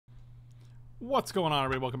What's going on,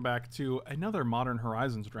 everybody? Welcome back to another Modern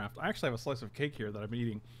Horizons draft. I actually have a slice of cake here that I'm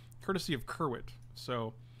eating, courtesy of Kerwit.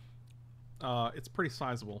 So, it's pretty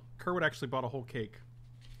sizable. Kerwit actually bought a whole cake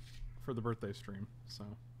for the birthday stream. So,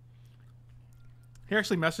 he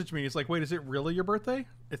actually messaged me. He's like, "Wait, is it really your birthday?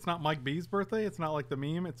 It's not Mike B's birthday. It's not like the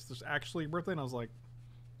meme. It's just actually your birthday." And I was like,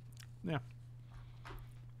 "Yeah."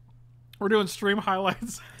 We're doing stream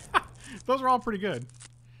highlights. Those are all pretty good.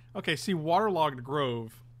 Okay, see, Waterlogged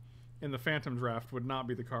Grove in the Phantom draft would not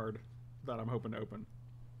be the card that I'm hoping to open.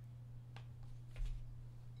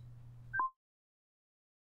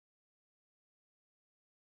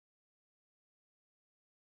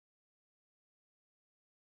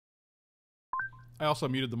 I also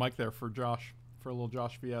muted the mic there for Josh, for a little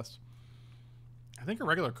Josh VS. I think a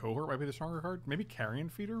regular cohort might be the stronger card. Maybe Carrion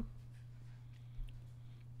Feeder?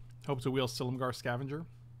 Hope to wheel Silumgar Scavenger.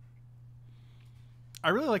 I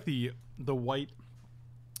really like the white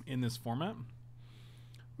in this format.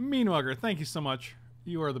 Meanwugger, thank you so much.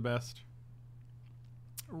 You are the best.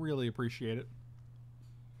 Really appreciate it.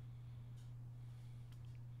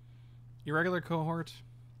 Irregular cohort,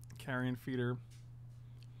 Carrion Feeder.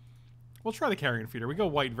 We'll try the Carrion Feeder. We go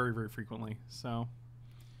white very, very frequently, so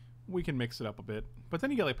we can mix it up a bit. But then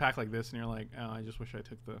you get like a pack like this, and you're like, oh, I just wish I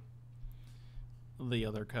took the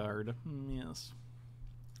other card. Yes.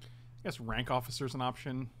 I guess Rank Officer's an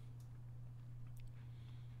option.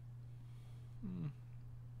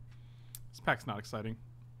 This pack's not exciting.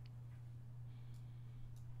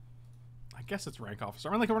 I guess it's Rank Officer.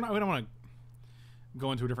 I mean, like, we don't want to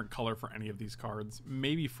go into a different color for any of these cards.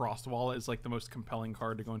 Maybe Frostwall is like the most compelling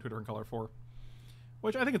card to go into a different color for,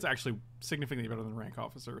 which I think it's actually significantly better than Rank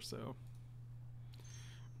Officer. So,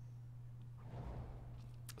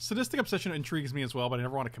 Sadistic Obsession intrigues me as well, but I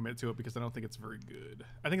never want to commit to it because I don't think it's very good.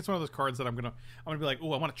 I think it's one of those cards that I'm gonna be like,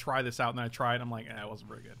 oh, I want to try this out, and then I try it, and I'm like, it wasn't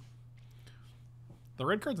very good. The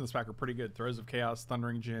red cards in this pack are pretty good. Throes of Chaos,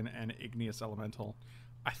 Thundering Djinn, and Igneous Elemental.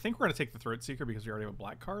 I think we're gonna take the Throat Seeker because we already have a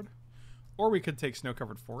black card. Or we could take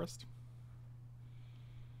Snow-Covered Forest.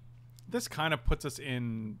 This kind of puts us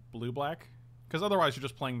in blue-black. Because otherwise you're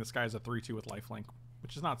just playing this guy as a 3-2 with lifelink,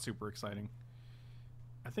 which is not super exciting.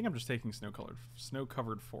 I think I'm just taking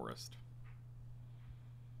Snow-Covered Forest.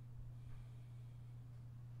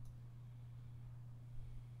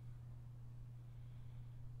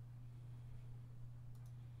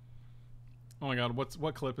 Oh my god,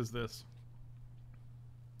 what clip is this?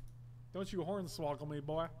 Don't you hornswoggle me,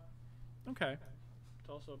 boy. Okay. It's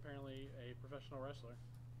also apparently a professional wrestler.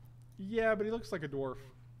 Yeah, but he looks like a dwarf.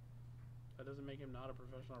 That doesn't make him not a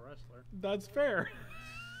professional wrestler. That's fair.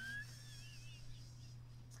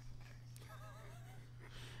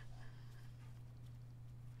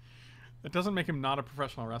 It doesn't make him not a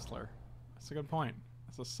professional wrestler. That's a good point.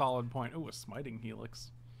 That's a solid point. Ooh, a Smiting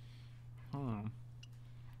Helix.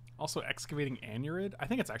 Also, Excavating Anurid. I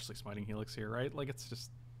think it's actually Smiting Helix here, right? Like, it's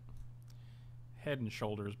just head and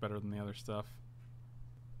shoulders better than the other stuff.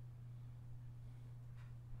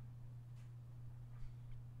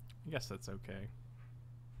 I guess that's okay.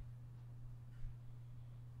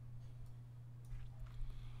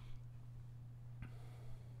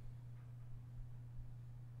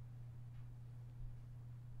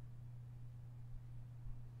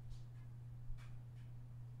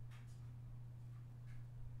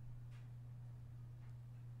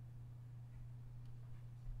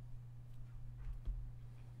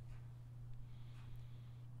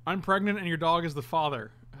 I'm pregnant and your dog is the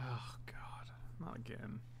father. Oh, God. Not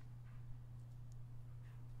again.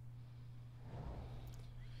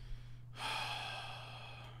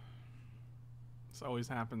 This always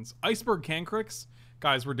happens. Iceberg Cancrix?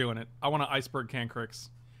 Guys, we're doing it. I want an Iceberg Cancrix.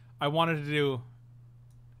 I wanted to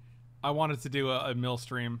do a mill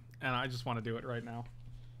stream, and I just want to do it right now.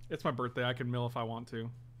 It's my birthday. I can mill if I want to. You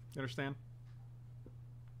understand?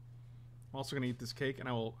 I'm also going to eat this cake, and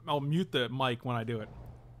I'll mute the mic when I do it.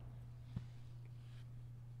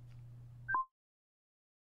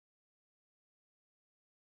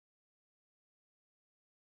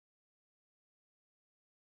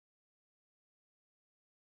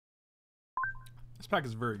 This pack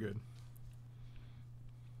is very good.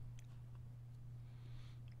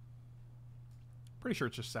 Pretty sure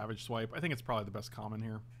it's just Savage Swipe. I think it's probably the best common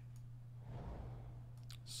here.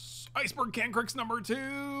 Iceberg Cancrix number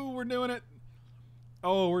 2! We're doing it!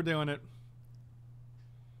 Oh, we're doing it.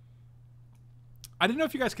 I didn't know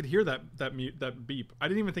if you guys could hear that beep. I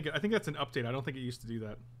didn't even think I think that's an update. I don't think it used to do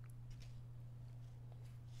that.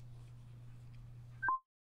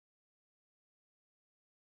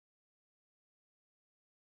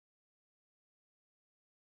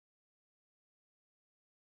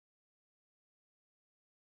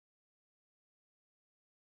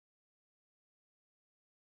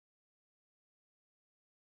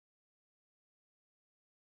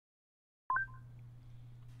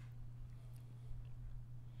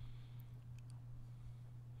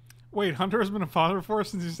 Wait, Hunter has been a father before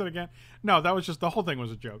since you said again? No, that was just, the whole thing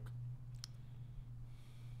was a joke.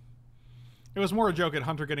 It was more a joke at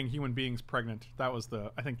Hunter getting human beings pregnant. That was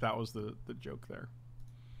I think that was the joke there.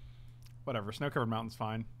 Whatever, snow-covered mountain's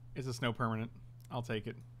fine. Is the snow permanent? I'll take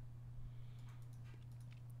it.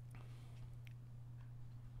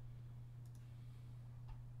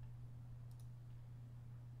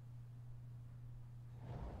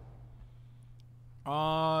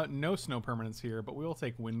 No snow permanence here, but we will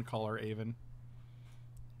take Wind Caller Avon.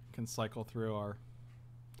 Can cycle through our...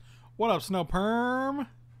 What up, Snow Perm?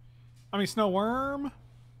 I mean, Snow Worm?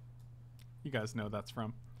 You guys know that's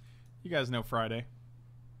from. You guys know Friday.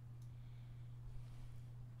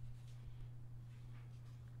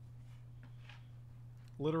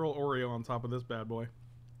 Literal Oreo on top of this bad boy.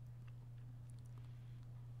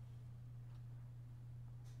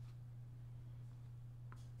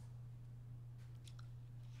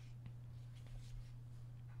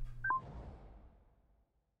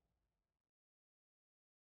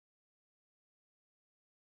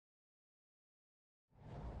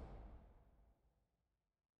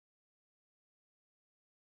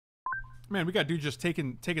 Man, we got dude just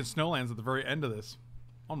taking snowlands at the very end of this.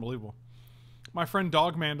 Unbelievable. My friend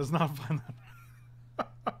Dogman does not find that.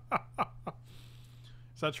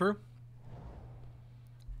 Is that true?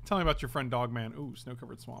 Tell me about your friend Dogman. Ooh,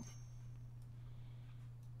 snow-covered swamp.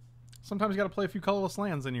 Sometimes you gotta play a few colorless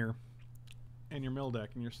lands in your mill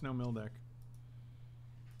deck, in your snow mill deck.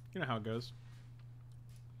 You know how it goes.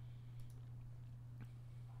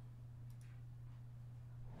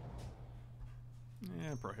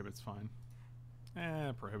 Prohibit's fine.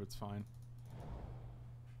 Prohibit's fine.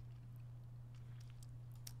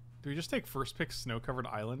 Do we just take first pick snow-covered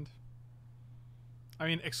island? I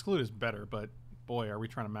mean, exclude is better, but boy, are we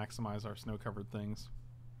trying to maximize our snow-covered things.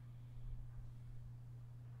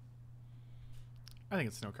 I think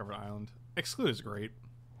it's snow-covered island. Exclude is great.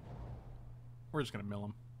 We're just going to mill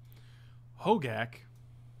him. Hogak.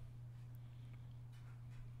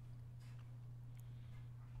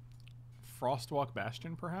 Frostwalk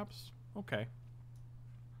Bastion, perhaps? Okay.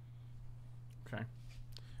 Okay.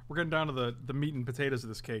 We're getting down to the meat and potatoes of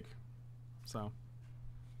this cake. So.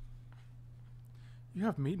 You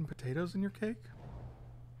have meat and potatoes in your cake?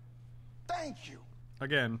 Thank you.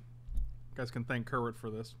 Again, you guys can thank Kerwit for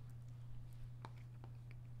this.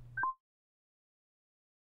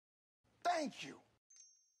 Thank you.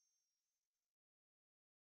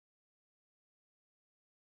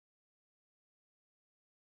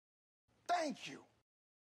 Thank you.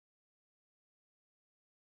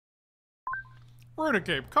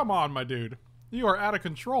 Runecape, come on, my dude. You are out of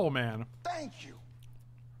control, man. Thank you.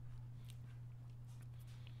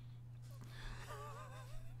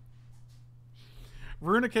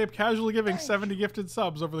 Runecape casually giving 70 gifted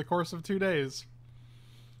subs over the course of 2 days.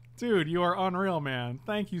 Dude, you are unreal, man.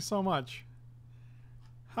 Thank you so much.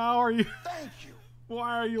 How are you? Thank you.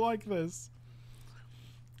 Why are you like this?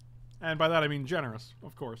 And by that I mean generous,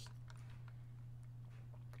 of course.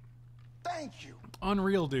 Thank you.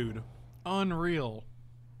 Unreal, dude. Unreal.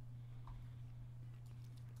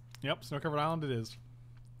 Yep, snow-covered island it is.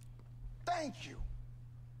 Thank you.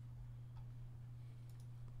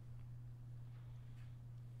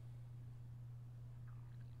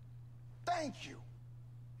 Thank you.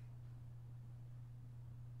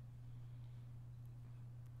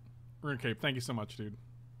 Runecape, thank you so much, dude.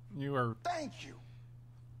 You are... Thank you.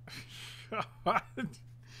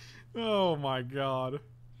 Oh my god.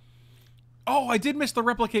 Oh, I did miss the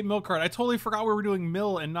replicate mill card. I totally forgot we were doing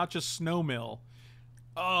mill and not just snow mill.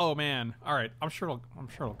 Oh man. All right, I'm sure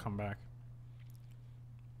it'll come back.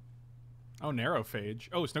 Oh, narrow phage.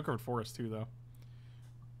 Oh, snow-covered forest too, though.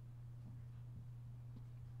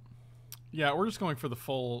 Yeah, we're just going for the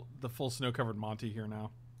full snow-covered Monty here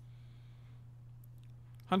now.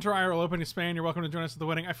 Hunter IRL opening Spain, you're welcome to join us at the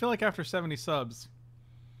wedding. I feel like after 70 subs,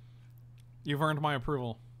 you've earned my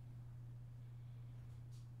approval.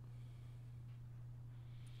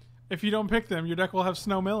 If you don't pick them, your deck will have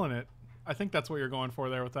Snow Mill in it. I think that's what you're going for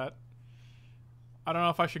there with that. I don't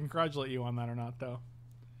know if I should congratulate you on that or not, though.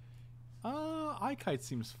 Kite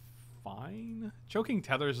seems fine. Choking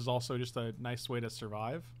Tethers is also just a nice way to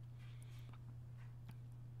survive.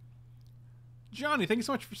 Johnny, thank you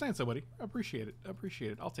so much for saying so, buddy. I appreciate it. I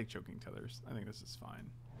appreciate it. I'll take Choking Tethers. I think this is fine.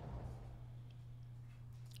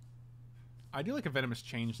 I do like a Venomous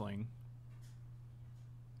Changeling.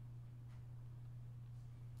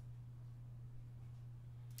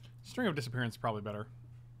 String of Disappearance is probably better.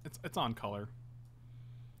 It's on color.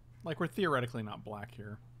 Like, we're theoretically not black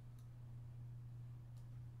here.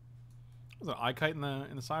 Was it Kite in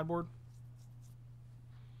the sideboard?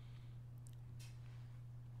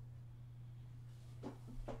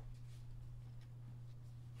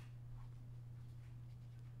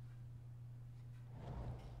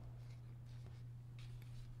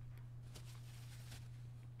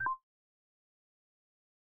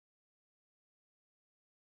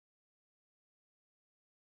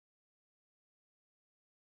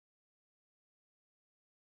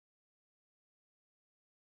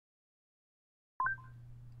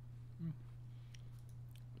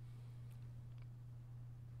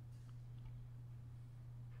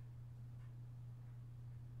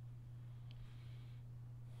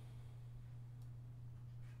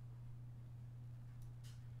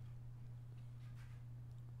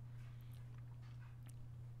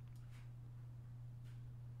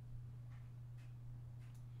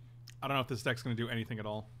 I don't know if this deck's going to do anything at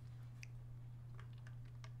all.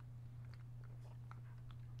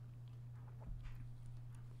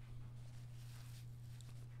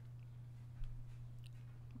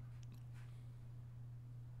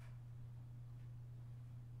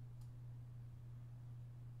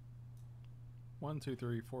 One, two,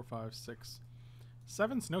 three, four, five, six,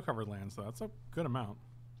 7 snow-covered lands, though. That's a good amount.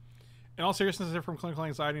 In all seriousness, from clinical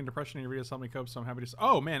anxiety and depression, and your videos help me cope, so I'm happy to...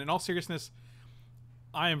 Oh, man, in all seriousness,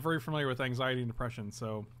 I am very familiar with anxiety and depression,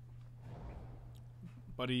 so...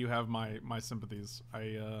 Buddy, you have my sympathies.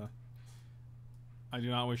 I do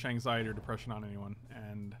not wish anxiety or depression on anyone,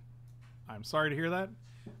 and I'm sorry to hear that.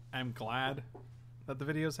 I'm glad that the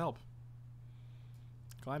videos help.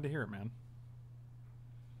 Glad to hear it, man.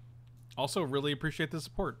 Also, really appreciate the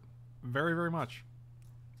support. Very, very much.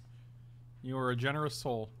 You are a generous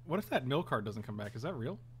soul. What if that mill card doesn't come back? Is that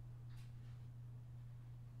real?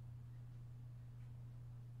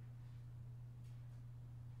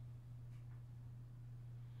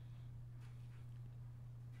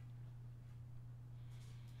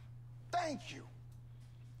 Thank you.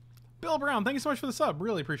 Bill Brown, thank you so much for the sub.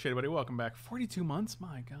 Really appreciate it, buddy. Welcome back. 42 months?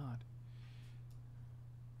 My God.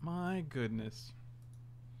 My goodness.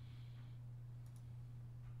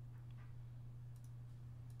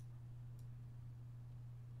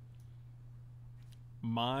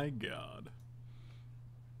 My God.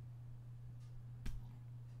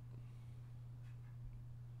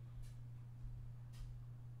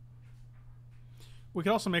 We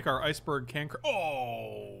could also make our iceberg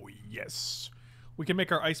Oh, yes. We can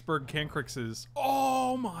make our iceberg Cancrixes.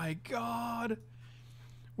 Oh, my God.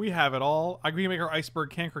 We have it all. I can make our iceberg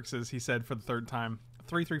Cancrixes, he said for the 3rd time.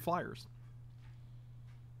 3/3 flyers.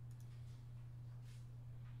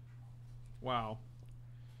 Wow.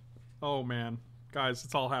 Oh, man. Guys,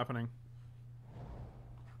 it's all happening.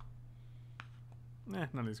 None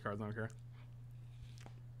of these cards, I don't care.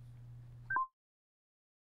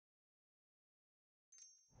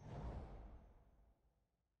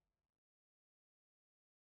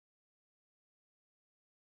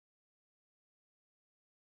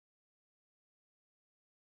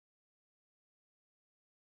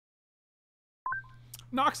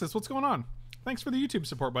 Noxus, what's going on? Thanks for the YouTube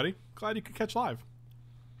support, buddy. Glad you could catch live.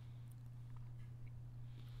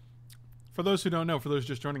 For those who don't know, for those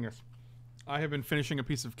just joining us, I have been finishing a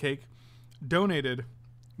piece of cake donated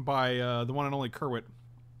by the one and only Kerwit.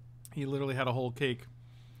 He literally had a whole cake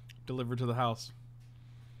delivered to the house.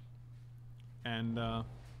 And,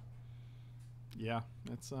 yeah,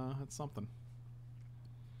 it's something.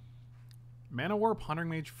 Mana Warp, Hunting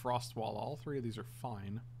Mage, Frostwall. All 3 of these are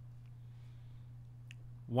fine.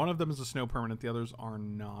 One of them is a snow permanent. The others are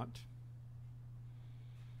not.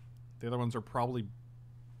 The other ones are probably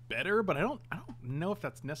better, but I don't know if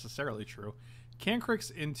that's necessarily true. Cancrix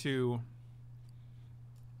into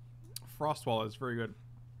Frostwall is very good.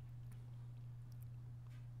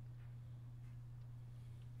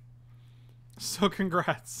 So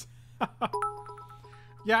congrats.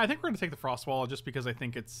 Yeah, I think we're going to take the Frostwall just because I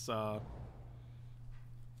think it's,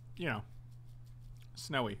 you know,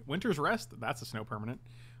 snowy. Winter's Rest, that's a snow permanent.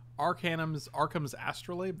 Arkham's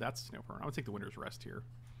Astrolabe, that's a snow permanent. I would take the Winter's Rest here.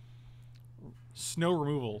 Snow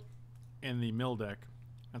removal in the mill deck.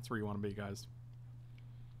 That's where you want to be, guys.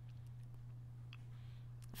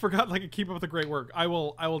 Forgot like keep up with the great work. I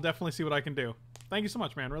will definitely see what I can do. Thank you so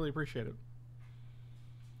much, man. Really appreciate it.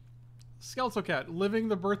 Skeletal Cat, living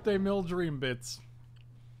the birthday mill dream bits.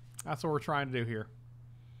 That's what we're trying to do here.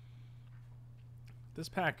 This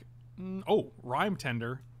pack... oh, Rhyme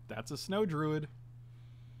Tender. That's a Snow Druid.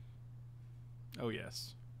 Oh,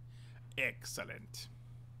 yes. Excellent.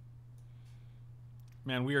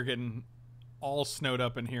 Man, we are getting all snowed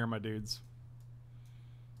up in here, my dudes.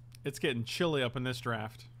 It's getting chilly up in this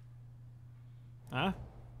draft. Huh?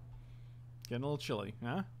 Getting a little chilly,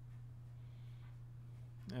 huh?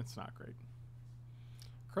 It's not great.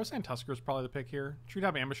 Crowsand Tusker is probably the pick here.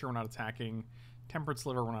 Treetop Ambusher, we're not attacking. Tempered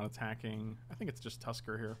Sliver, we're not attacking. I think it's just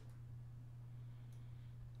Tusker here.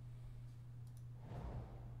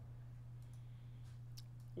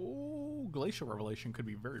 Oh, Glacial Revelation could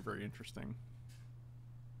be very, very interesting.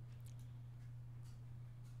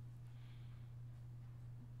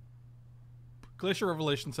 Glacial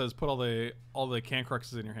Revelation says put all the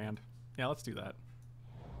Cancruxes in your hand. Yeah, let's do that.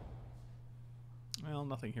 Well,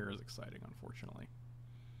 nothing here is exciting, unfortunately.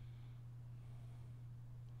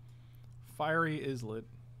 Fiery Islet.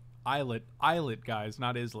 Islet. Islet, guys,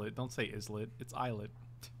 not Islet. Don't say Islet. It's Islet.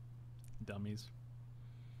 Dummies.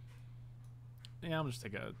 Yeah, I'm just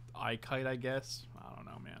take a Eye Kite, I guess. I don't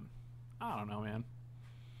know, man. I don't know, man.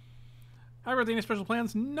 Hi, birthday, any special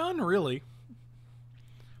plans? None, really.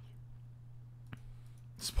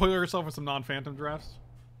 Spoil yourself with some non-phantom drafts.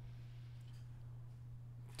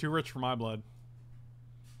 Too rich for my blood.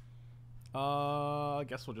 I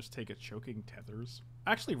guess we'll just take a choking tethers.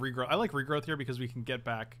 Actually, regrowth. I like regrowth here because we can get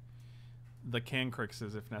back the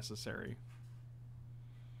Cancrixes if necessary.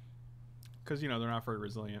 Because, you know, they're not very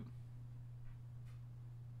resilient.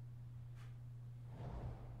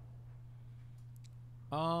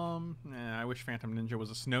 I wish Phantom Ninja was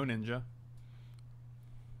a Snow Ninja.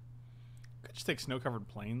 Could just take Snow-Covered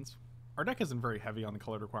Plains. Our deck isn't very heavy on the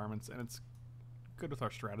colored requirements, and it's good with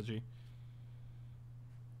our strategy.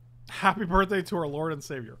 Happy birthday to our Lord and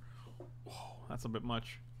Savior. Whoa, that's a bit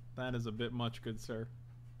much. That is a bit much, good sir.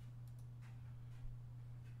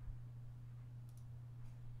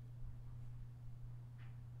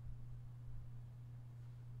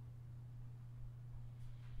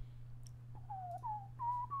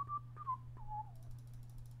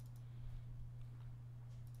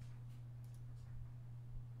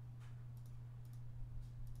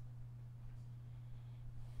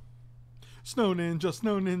 Snow Ninja,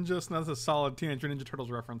 Snow Ninja. That's a solid Teenage Mutant Ninja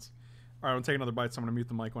Turtles reference. Alright, I'm going to take another bite, so I'm going to mute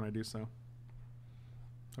the mic when I do so.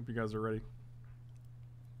 Hope you guys are ready.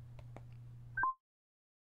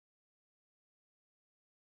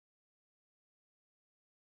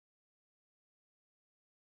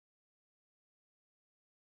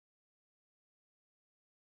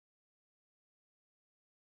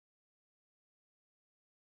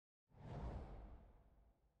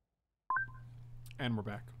 And we're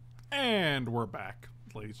back. And we're back,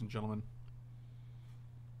 ladies and gentlemen.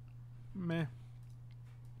 Meh.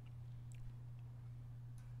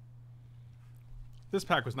 This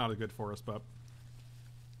pack was not as good for us, but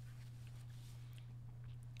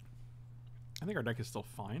I think our deck is still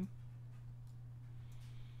fine.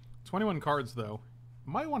 21 cards, though.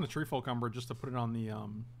 Might want a Treefolk Umber just to put it on the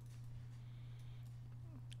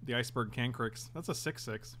Iceberg Cancrix. That's a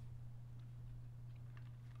 6/6.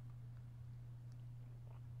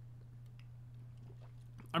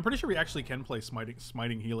 I'm pretty sure we actually can play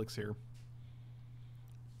Smiting Helix here.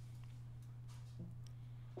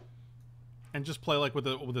 And just play like with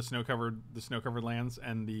the snow covered lands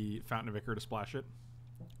and the Fountain of Ichor to splash it.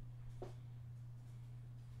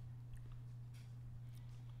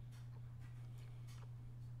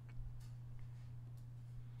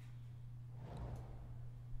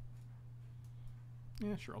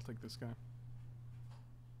 Yeah, sure, I'll take this guy.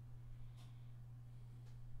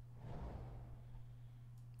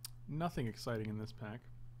 Nothing exciting in this pack.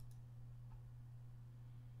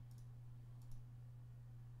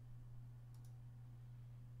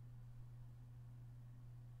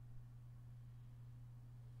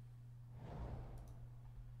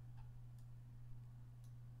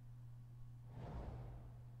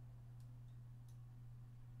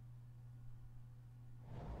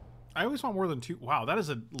 I always want more than two. Wow, that is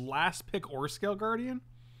a last pick Orscale Guardian?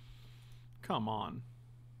 Come on.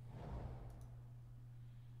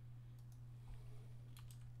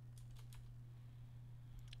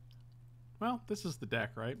 Well, this is the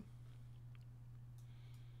deck, right?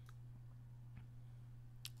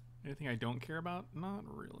 Anything I don't care about? Not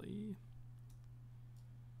really.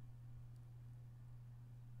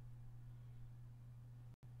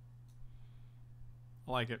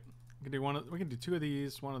 I like it. We can do we can do two of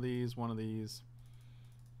these, one of these, one of these,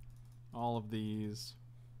 all of these.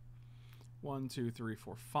 1, 2, 3,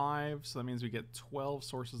 4, 5. So that means we get 12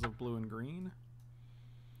 sources of blue and green.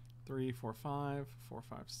 3, 4, 5, 4,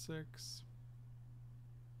 5, 6.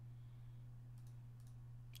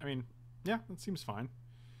 I mean, yeah, that seems fine.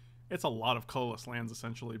 It's a lot of colorless lands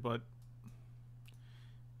essentially, but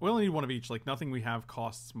we only need one of each. Like, nothing we have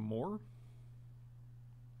costs more.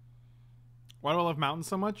 Why do I love mountains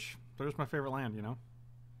so much? They're just my favorite land, you know?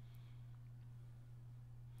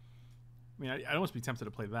 I mean, I'd almost be tempted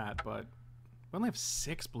to play that, but we only have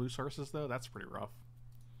 6 blue sources, though. That's pretty rough.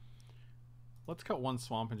 Let's cut one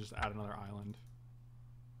swamp and just add another island.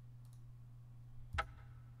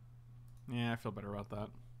 Yeah, I feel better about that.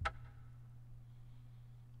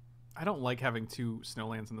 I don't like having 2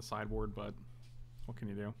 snowlands in the sideboard, but what can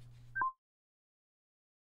you do?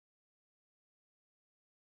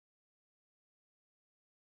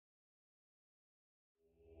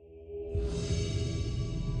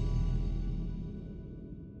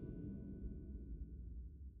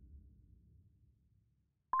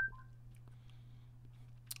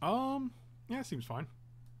 Yeah, seems fine.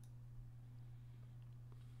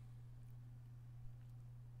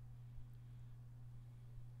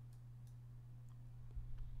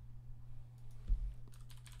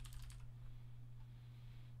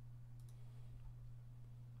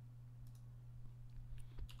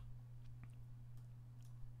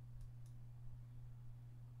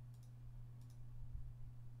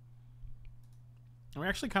 And we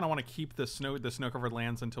actually kind of want to keep the snow-covered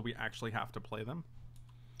lands until we actually have to play them,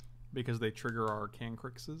 because they trigger our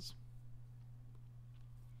Cancrixes.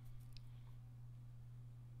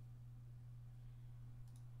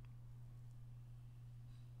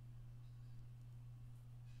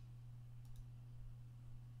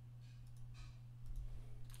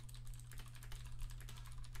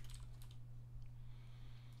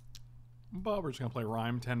 But we're just going to play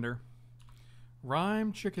Rhyme Tender.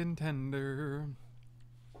 Rhyme Chicken Tender.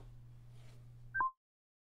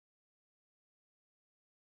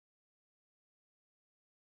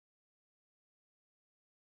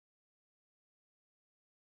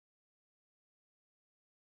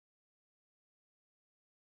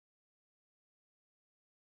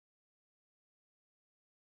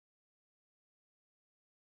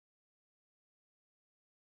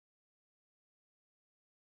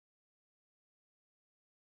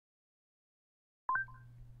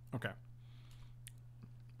 Okay.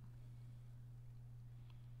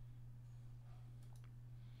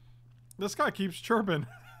 This guy keeps chirping.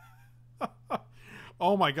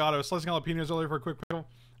 Oh my god, I was slicing jalapenos earlier for a quick pickle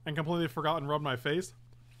and completely forgot and rubbed my face.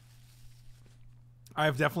 I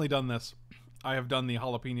have definitely done this. I have done the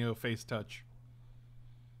jalapeno face touch.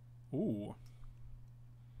 Ooh.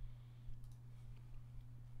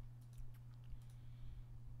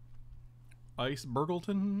 Ice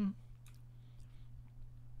Burgleton.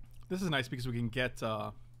 This is nice because we can get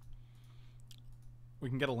a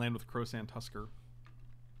land with Crowsand Tusker.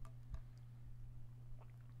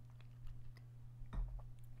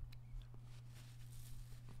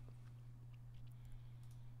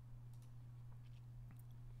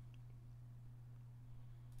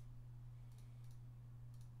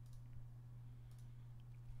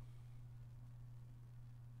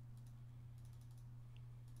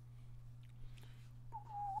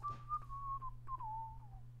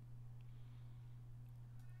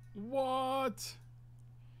 What?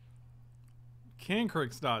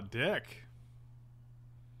 Cancrix.dick.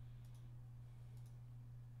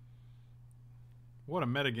 What a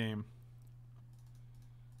metagame.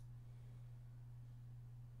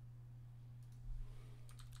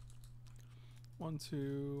 One,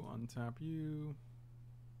 two, untap you.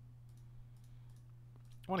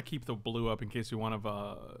 I want to keep the blue up in case we want to have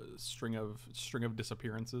a string of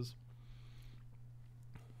disappearances.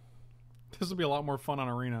 This will be a lot more fun on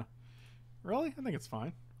Arena. Really? I think it's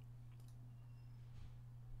fine.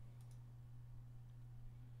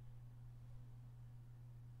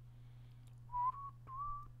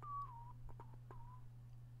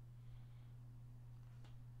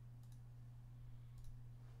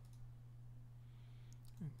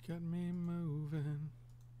 Get me moving.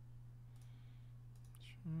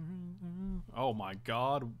 Oh my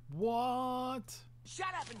god. What?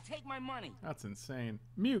 Shut up and take my money. That's insane.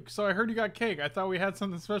 Muke, so I heard you got cake. I thought we had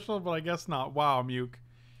something special, but I guess not. Wow, Muke.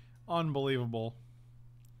 Unbelievable.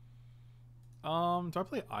 Do I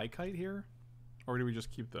play iKite here? Or do we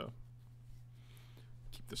just keep the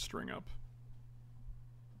string up?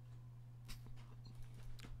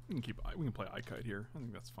 We can play iKite here. I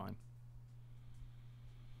think that's fine.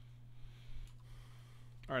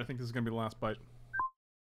 Alright, I think this is gonna be the last bite.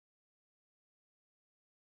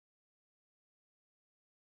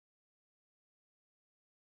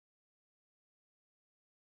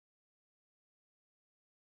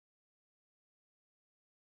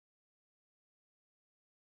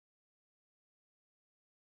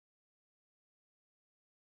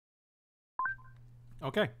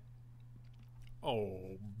 Okay.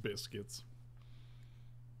 Oh, biscuits.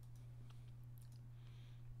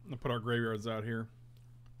 I'm gonna put our graveyards out here.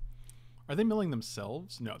 Are they milling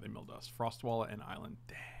themselves? No, they milled us. Frostwalla and Island.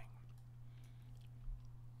 Dang.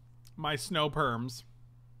 My snow perms.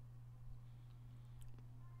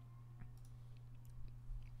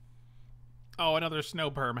 Oh, another snow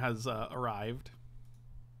perm has arrived.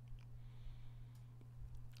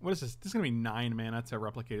 What is this? This is gonna be 9 mana to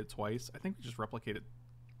replicate it twice. I think we just replicate it,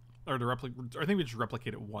 or I think we just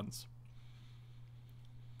replicate it once.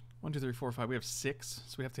 1, 2, 3, 4, 5. We have 6,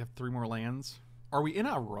 so we have to have 3 more lands. Are we in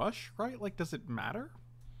a rush? Right? Like, does it matter?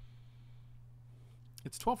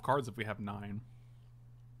 It's 12 cards if we have 9.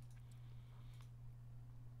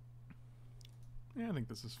 Yeah, I think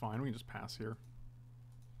this is fine. We can just pass here.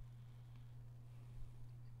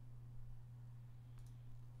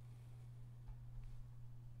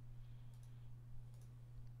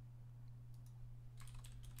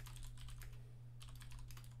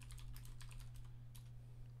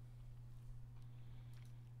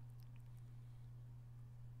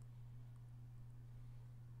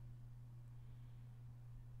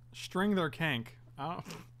 String their cank. Oh,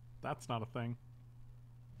 that's not a thing.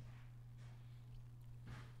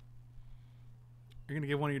 You're gonna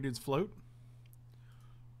give one of your dudes float?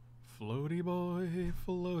 Floaty boy,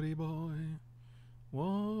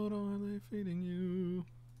 what are they feeding you?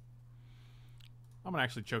 I'm gonna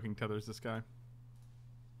actually choking tethers this guy.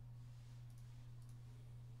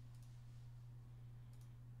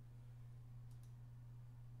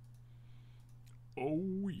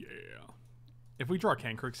 Oh yeah. If we draw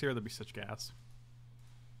Cancrix here, that'd be such gas.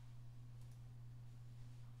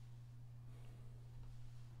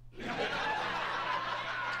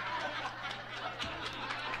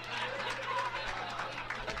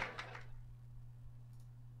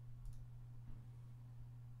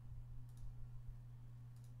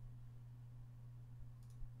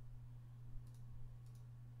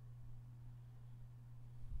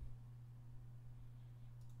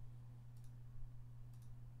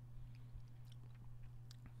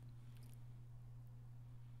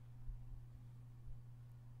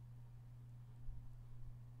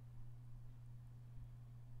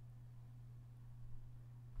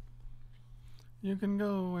 You can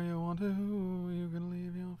go where you want to, you can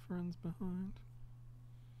leave your friends behind.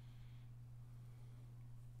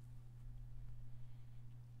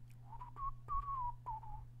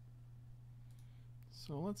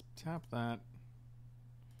 So let's tap that,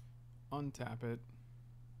 untap it.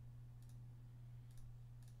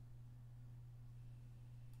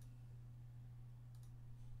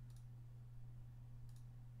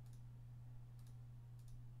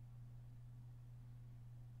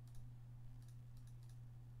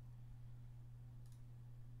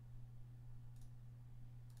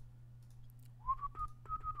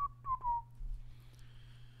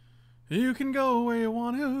 You can go where you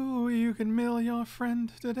want to, you can mill your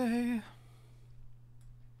friend today.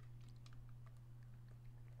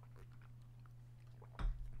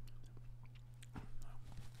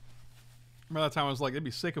 Remember that time I was like, it'd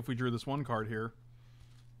be sick if we drew this one card here.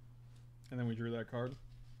 And then we drew that card.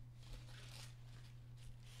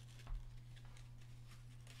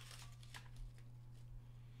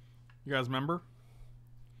 You guys remember?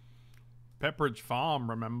 Pepperidge Farm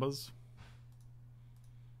remembers.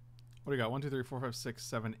 What do you got? 1, 2, 3, 4, 5, 6,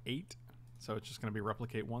 7, 8. So it's just going to be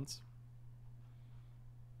replicate once.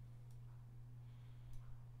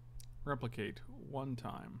 Replicate one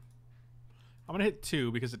time. I'm going to hit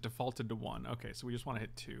 2 because it defaulted to 1. Okay, so we just want to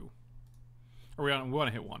hit 2. Or we want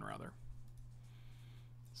to hit 1, rather.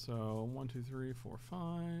 So 1, 2, 3, 4,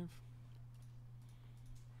 5.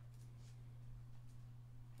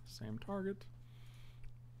 Same target.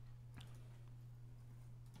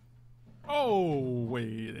 Oh,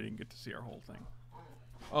 wait, they didn't get to see our whole thing.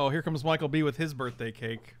 Oh, here comes Michael B with his birthday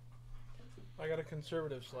cake. I got a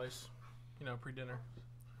conservative slice. You know, pre-dinner.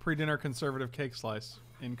 Pre-dinner conservative cake slice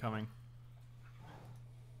incoming.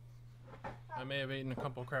 I may have eaten a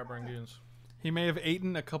couple crab rangoons. He may have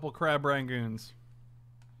eaten a couple crab rangoons.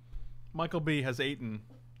 Michael B has eaten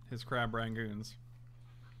his crab rangoons.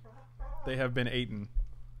 They have been eaten.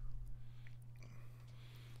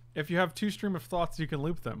 If you have 2 stream of thoughts, you can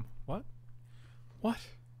loop them. What? What?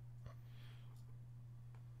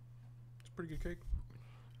 It's a pretty good cake.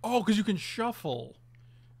 Oh, because you can shuffle.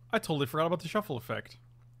 I totally forgot about the shuffle effect.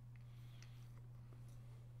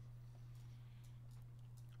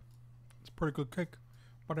 It's a pretty good cake.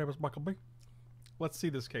 My name is Michael B. Let's see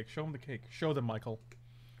this cake. Show them the cake. Show them, Michael.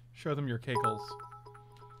 Show them your cakels.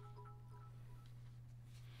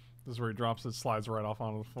 This is where he drops it, slides right off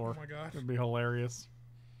onto the floor. Oh my gosh. It'd be hilarious.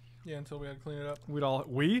 Yeah, until we had to clean it up.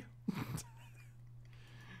 We?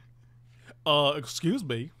 Excuse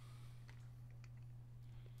me.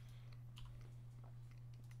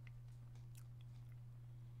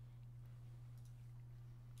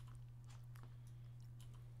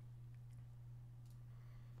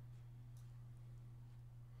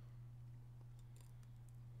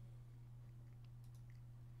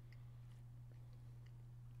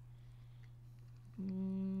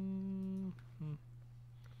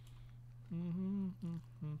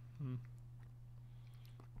 Mm-hmm.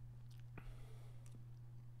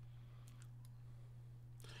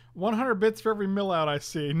 100 bits for every mill out I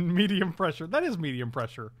see. Medium pressure. That is medium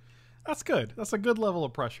pressure. That's good. That's a good level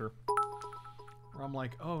of pressure. Where I'm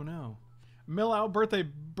like, oh no. Mill out birthday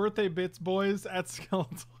bits, boys, at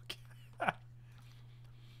Skeletal Cat.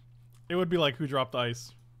 It would be like Who Dropped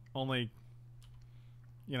Ice. Only,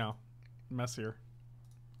 you know, messier.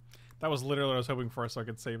 That was literally what I was hoping for, so I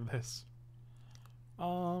could save this.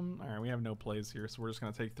 Alright, we have no plays here, so we're just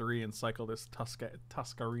going to take 3 and cycle this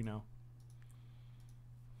Tuscarino.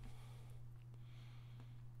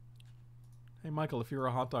 Hey, Michael, if you were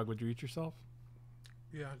a hot dog, would you eat yourself?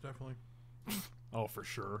 Yeah, definitely. Oh, for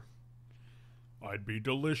sure. I'd be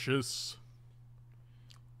delicious.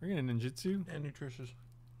 Are you gonna ninjutsu? And nutritious.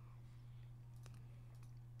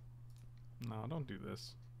 No, don't do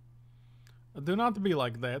this. Do not be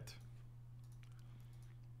like that.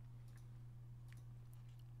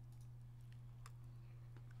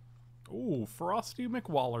 Ooh, Frosty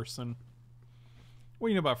McWallerson. What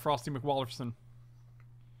do you know about Frosty McWallerson?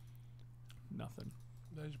 Nothing.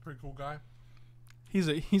 He's a pretty cool guy. He's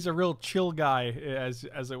a real chill guy, as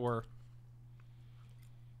it were.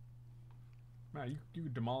 Man, you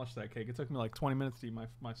demolished that cake. It took me like 20 minutes to eat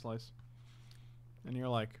my slice. And you're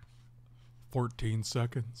like 14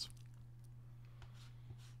 seconds.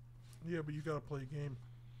 Yeah, but you gotta play a game.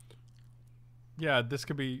 Yeah, this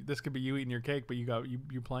could be you eating your cake, but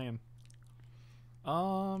you playing.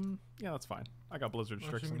 Yeah, that's fine. I got blizzard Want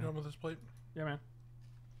strix to see in me here. done with this plate? Yeah, man.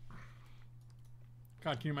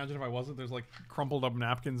 God, can you imagine if I wasn't? There's like crumpled up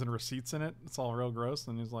napkins and receipts in it. It's all real gross.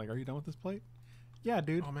 And he's like, "Are you done with this plate?" Yeah,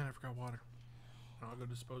 dude. Oh man, I forgot water. I'll go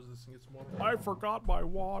dispose of this and get some water. I forgot my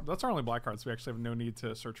wad. That's our only black card, so we actually have no need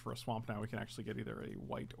to search for a swamp now. We can actually get either a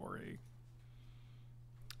white or a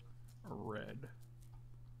red.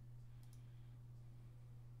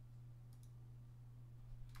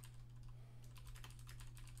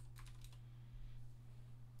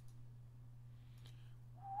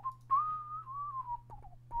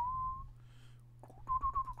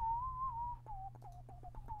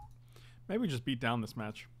 Maybe we just beat down this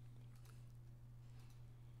match.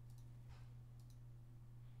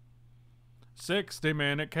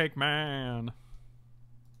 $60-minute cake man.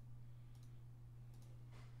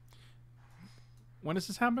 When does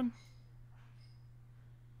this happen?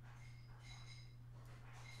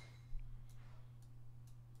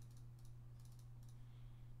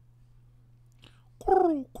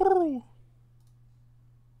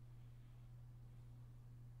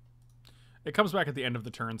 It comes back at the end of the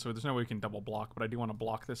turn, so there's no way we can double block, but I do want to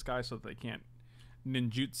block this guy so that they can't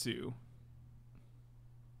ninjutsu.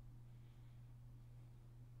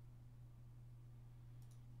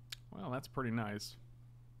 Well, that's pretty nice.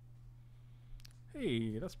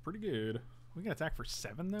 Hey, that's pretty good. We can attack for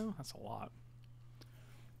 7 though? That's a lot.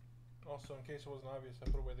 Also, in case it wasn't obvious, I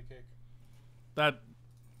put away the cake. That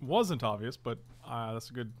wasn't obvious, but that's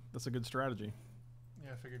a good strategy.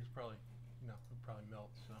 Yeah, I figured it's probably, it would probably melt,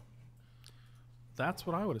 so. That's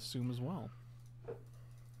what I would assume as well. So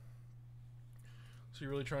you're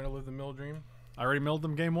really trying to live the mill dream? I already milled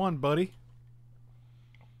them game 1, buddy.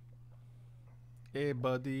 Hey,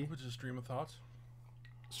 buddy. Which is stream of thoughts.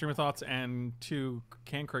 Stream of thoughts and 2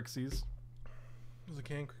 can crixies. Those are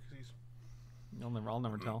can cookies. I'll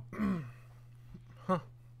never tell. Huh.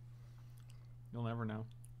 You'll never know.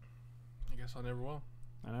 I guess I never will.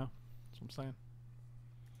 I know. That's what I'm saying.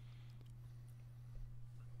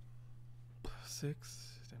 6,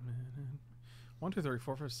 1, 2, 3,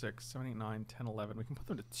 4, 5, 6, 7, 8, 9, 10, 11. We can put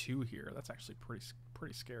them to 2 here. That's actually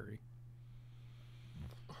pretty scary.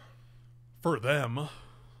 For them.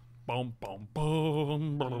 Boom, boom,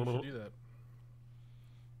 boom. We should do that.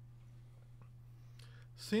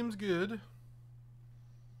 Seems good.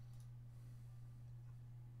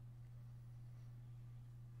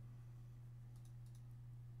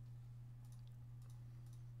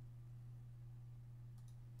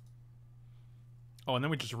 Oh, and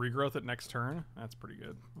then we just regrowth it next turn? That's pretty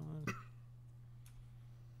good.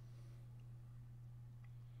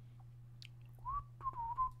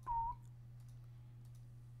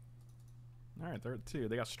 Alright, they're at 2.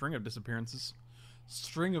 They got string of disappearances.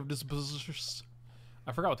 String of disappearances.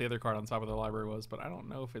 I forgot what the other card on top of the library was, but I don't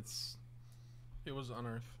know if it's... It was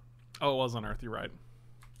Unearth. Oh, it was Unearth, you're right.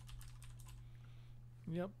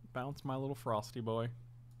 Yep, bounce my little frosty boy.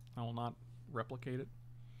 I will not replicate it.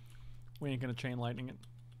 We ain't gonna chain lightning it.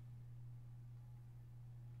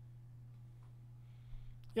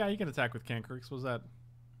 Yeah, you can attack with Cancrix. What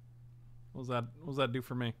was that do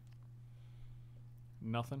for me?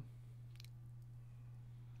 Nothing.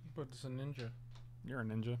 But it's a ninja. You're a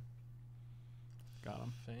ninja. Got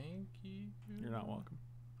him. Thank you. You're not welcome.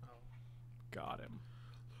 Oh. Got him.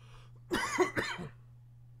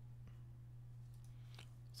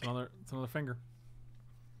 It's another finger.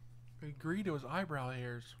 I agreed it was eyebrow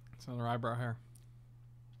hairs. It's another eyebrow hair.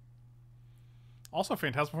 Also,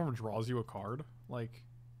 Phantasmal Form draws you a card. Like,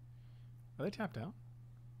 are they tapped out?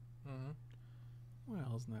 Mm-hmm.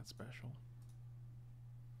 Well, isn't that special?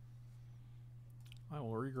 I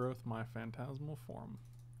will regrowth my Phantasmal Form.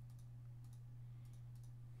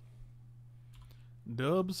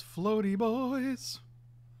 Dubs floaty boys.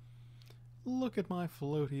 Look at my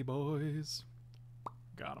floaty boys.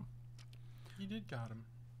 Got him. You did got him.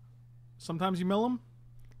 Sometimes you mill them,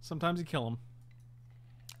 sometimes you kill them.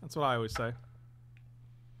 That's what I always say.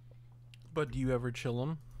 But do you ever chill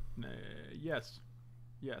him? Yes.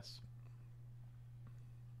 Yes.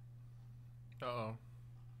 Uh-oh.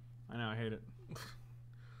 I know, I hate it.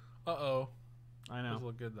 Uh-oh. I know. Does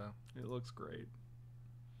look good, though. It looks great.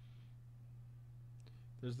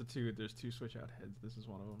 There's two switch out heads. This is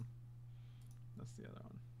one of them. That's the other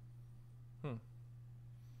one.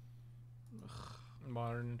 Ugh.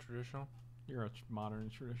 Modern and traditional. You're a modern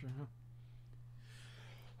and traditional,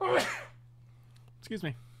 huh? Excuse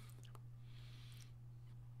me.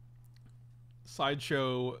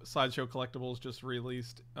 Sideshow Collectibles just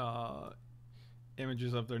released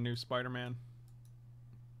images of their new Spider-Man.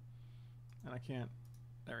 And I can't.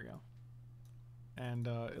 There we go. And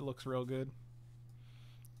it looks real good.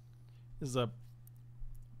 This is a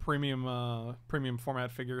premium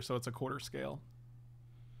format figure, so it's a quarter scale.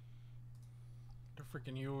 They're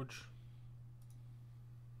freaking huge.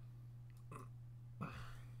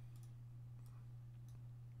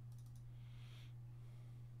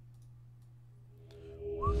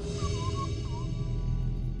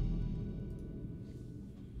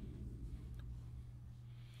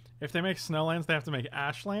 If they make Snowlands, they have to make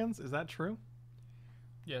Ashlands? Is that true?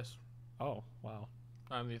 Yes. Oh, wow.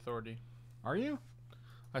 I'm the authority. Are you?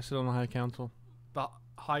 I sit on the High Council. The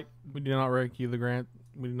high... We do not rank you the grant.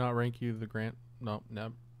 We do not rank you the grant. No,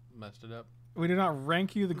 messed it up. We do not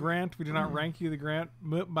rank you the grant. We do not rank you the grant.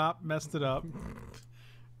 Bop, messed it up.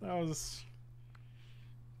 That was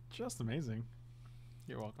just amazing.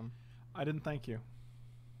 You're welcome. I didn't thank you.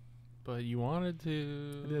 But you wanted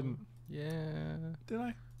to. I didn't. Yeah. Did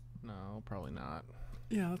I? No, probably not.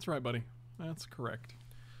 Yeah, that's right, buddy. That's correct.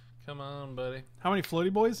 Come on, buddy. How many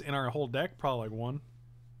floaty boys in our whole deck? Probably like one.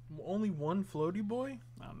 Only one floaty boy?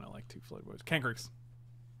 I don't know, like two floaty boys. Cankricks.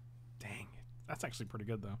 Dang it. That's actually pretty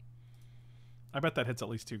good, though. I bet that hits at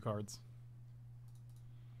least 2 cards.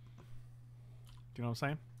 Do you know what I'm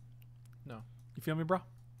saying? No. You feel me, bro?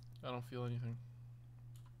 I don't feel anything.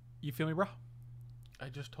 You feel me, bro? I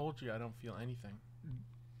just told you I don't feel anything.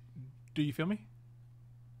 Do you feel me?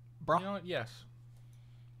 Bro? You know what? Yes.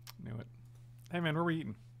 Knew it. Hey, man, where are we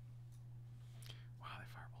eating? Wow, they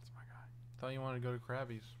firebolts my guy. Thought you wanted to go to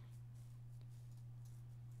Krabby's.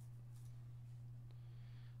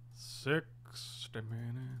 60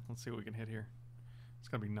 minutes. Let's see what we can hit here. It's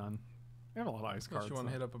gonna be none. We have a lot of ice cards. Unless you want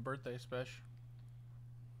to though. hit up a birthday special.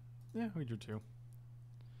 Yeah, we drew 2.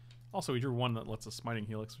 Also, we drew 1 that lets us Smiting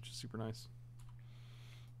Helix, which is super nice.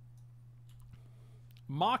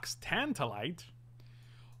 Mox Tantalite.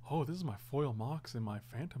 Oh, this is my foil Mox in my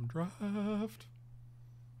Phantom Draft.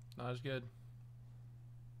 Not as good.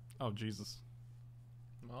 Oh, Jesus.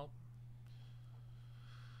 Well,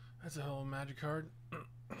 that's a hell of a magic card.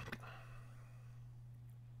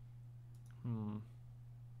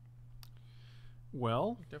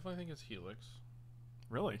 Well, Definitely think it's Helix.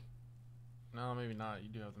 really? No, maybe not. You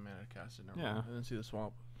do have the mana to cast it. Never Yeah. mind. I didn't see the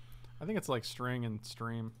swamp. I think it's like String and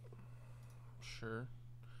Stream. Sure.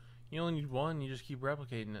 You only need 1. You just keep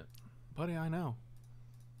replicating it. Buddy, I know.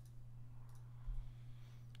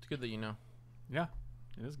 It's good that you know. Yeah,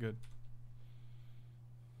 it is good.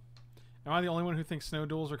 Am I the only one who thinks snow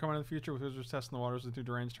duels are coming in the future with Wizards testing the waters with two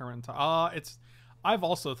deranged tournament? It's. I've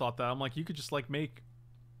also thought that. I'm like, you could just like make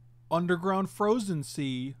Underground Frozen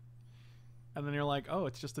Sea, and then you're like, oh,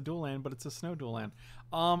 it's just a dual land, but it's a snow dual land.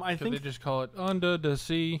 I Could think they just call it Under the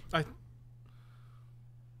Sea?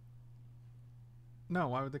 No,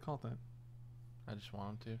 why would they call it that? I just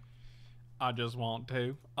want them to. I just want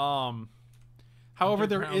to. However,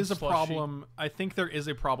 there Underground is a slushy. problem. I think there is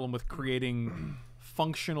a problem with creating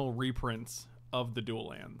functional reprints of the dual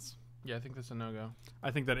lands. Yeah, I think that's a no-go.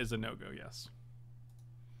 I think that is a no-go, yes.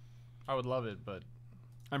 I would love it, but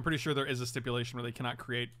I'm pretty sure there is a stipulation where they cannot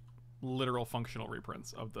create literal functional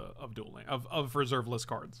reprints of dual land of reserve list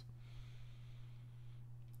cards.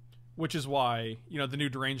 Which is why, you know, the new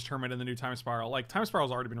Deranged Hermit and the new Time Spiral, like Time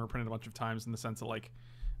Spiral's already been reprinted a bunch of times in the sense that like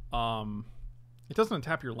it doesn't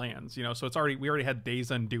untap your lands, you know, so we already had Days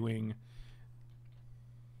Undoing.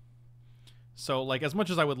 So like as much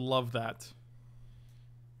as I would love that,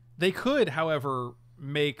 they could, however,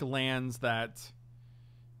 make lands that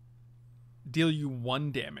deal you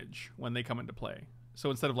 1 damage when they come into play. So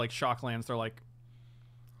instead of like shock lands, they're like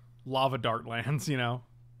lava dart lands, you know.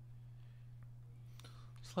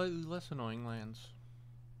 slightly less annoying lands.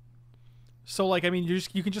 So like I mean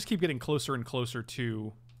you can just keep getting closer and closer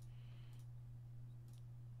to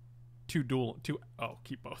keep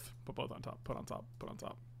both. Put both on top. Put on top. Put on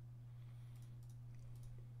top.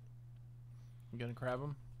 You gonna crab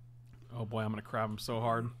them? Oh boy, I'm gonna crab them so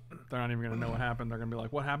hard. They're not even gonna know what happened. They're gonna be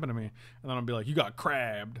like, "What happened to me?" And then I'll be like, "You got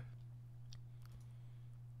crabbed."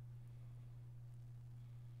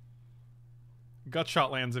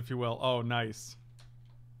 Gutshot lands, if you will. Oh, nice.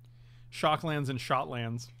 Shocklands and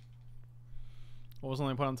Shotlands. What was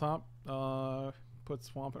only put on top? Put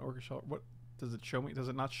Swamp and Orchid Shelter. What does it show me? Does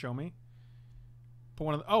it not show me? Put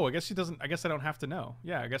one of the, oh, I guess she doesn't. I guess I don't have to know.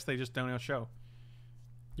 Yeah, I guess they just don't show.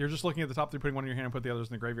 You're just looking at the top three, putting one in your hand, and put the others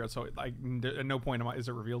in the graveyard. So at no point is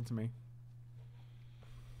it revealed to me.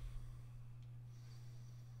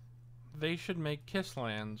 They should make kiss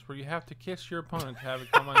lands where you have to kiss your opponent to have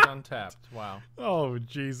it come untapped. Wow. Oh,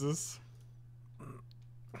 Jesus.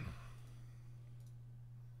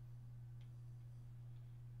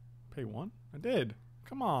 Pay 1? I did.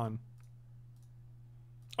 Come on.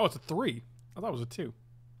 Oh, it's a 3. I thought it was a 2.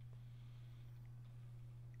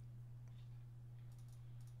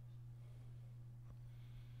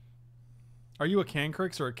 Are you a can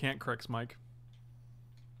Crix or a can't Crix, Mike?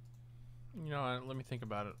 You know, let me think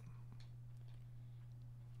about it.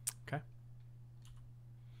 Okay.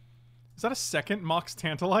 Is that a second Mox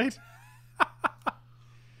Tantalite?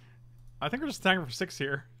 I think we're just attacking for 6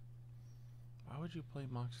 here. Why would you play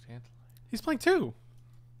Mox Tantalite? He's playing 2.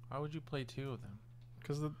 Why would you play 2 of them?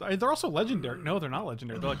 Because they're also legendary. No, they're not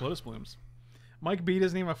legendary. They're like Lotus Blooms. Mike B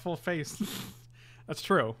doesn't even have a full face. That's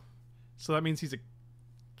true. So that means he's a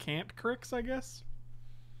can't Crix, I guess?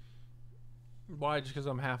 Why? Just because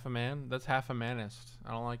I'm half a man? That's half a manist.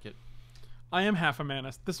 I don't like it. I am half a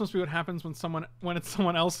manist. This must be what happens when it's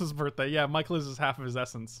someone else's birthday. Yeah, Mike loses half of his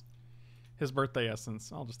essence. His birthday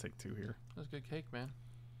essence. I'll just take 2 here. That's good cake, man.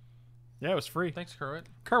 Yeah, it was free. Thanks, Kerwit.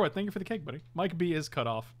 Kerwit, thank you for the cake, buddy. Mike B is cut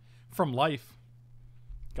off from life.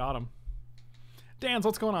 Got him. Dan's,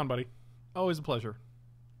 what's going on, buddy? Always a pleasure.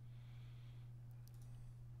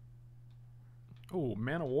 Oh,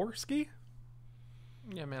 Manowarski?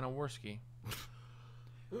 Yeah, man, a Warski.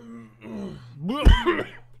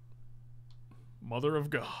 Mother of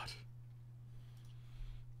God.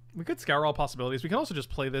 We could scour all possibilities. We could also just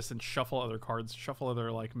play this and shuffle other cards. Shuffle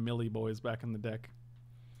other, like, Millie boys back in the deck.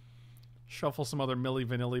 Shuffle some other Millie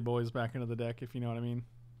Vanilli boys back into the deck, if you know what I mean.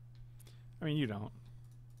 I mean, you don't.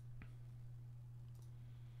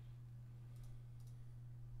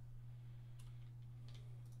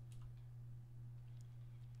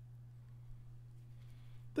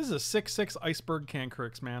 This is a 6/6 Iceberg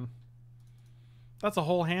Cancrix, man. That's a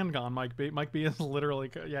whole hand gone, Mike B. Mike B is literally...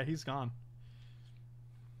 Yeah, he's gone.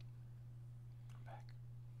 I'm back.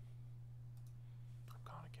 I'm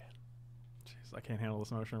gone again. Jeez, I can't handle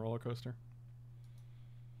this emotional roller coaster.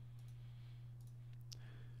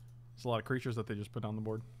 There's a lot of creatures that they just put on the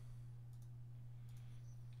board.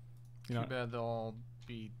 You know, Too bad they'll all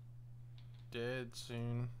be dead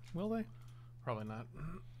soon. will they? Probably not.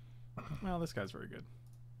 Well, this guy's very good.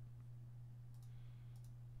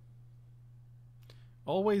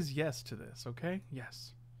 Always yes to this, okay?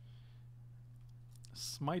 Yes.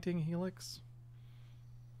 Smiting Helix.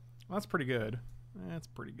 Well, that's pretty good. That's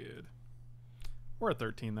pretty good. We're at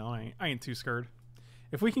 13, though. I ain't too scared.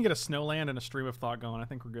 If we can get a Snowland and a Stream of Thought going, I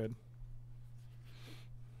think we're good.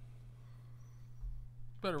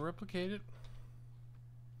 Better replicate it.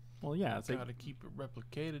 Well, yeah. It's Gotta keep it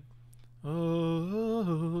replicated.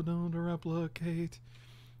 oh, don't replicate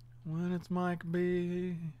when it's Mike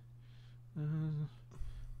B.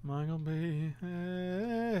 Michael B.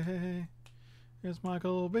 Hey, it's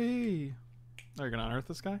Michael B. Are you gonna unearth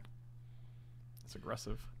this guy? It's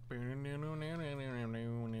aggressive. Does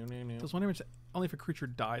one damage only if a creature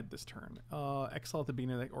died this turn? Exile at the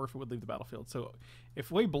beginning, or if it would leave the battlefield. So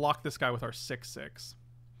if we block this guy with our 6/6,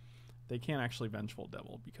 they can't actually Vengeful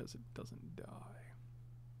Devil because it doesn't die.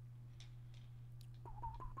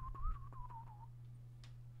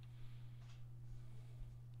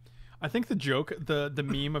 I think the joke, the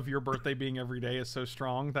meme of your birthday being every day is so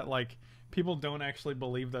strong that like people don't actually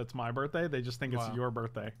believe that it's my birthday. They just think it's your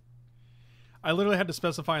birthday. I literally had to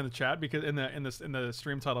specify in the chat because in the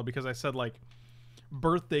stream title because I said like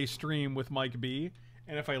birthday stream with Mike B,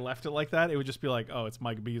 and if I left it like that, it would just be like, oh, it's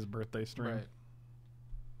Mike B's birthday stream. Right.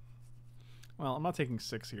 Well, I'm not taking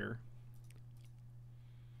 6 here.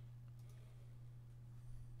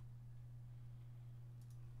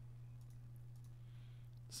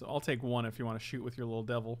 So I'll take 1 if you want to shoot with your little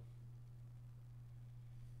devil.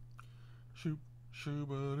 Shoot,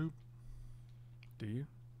 shoo-ba-doop. Do you?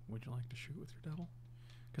 Would you like to shoot with your devil?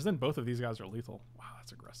 Because then both of these guys are lethal. Wow,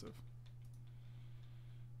 that's aggressive.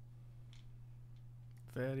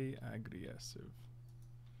 Very aggressive.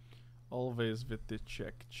 Always with the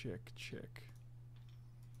check.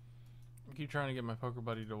 I keep trying to get my poker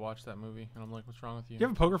buddy to watch that movie, and I'm like, what's wrong with you? You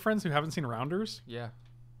have poker friends who haven't seen Rounders? Yeah.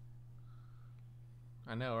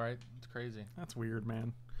 I know, right? It's crazy. That's weird,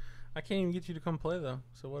 man. I can't even get you to come play, though,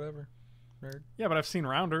 so whatever. nerd. Yeah, but I've seen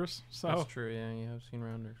rounders. So That's true. Yeah, you have seen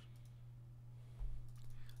rounders.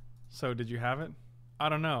 So did you have it? I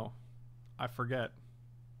don't know. I forget.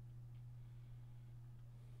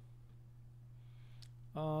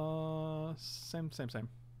 Same.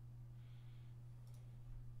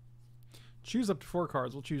 Choose up to 4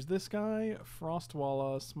 cards. We'll choose this guy,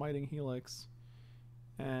 Frostwalla, Smiting Helix,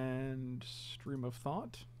 and Stream of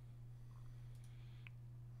Thought.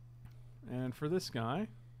 And for this guy,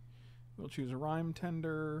 we'll choose a Rhyme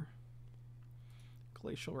Tender,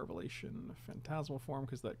 Glacial Revelation, Phantasmal Form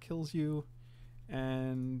because that kills you,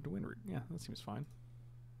 and Windreed. Yeah, that seems fine.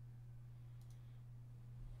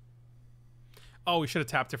 Oh, we should have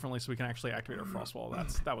tapped differently so we can actually activate our Frostwall.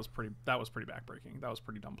 That was pretty backbreaking. That was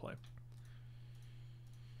pretty dumb play.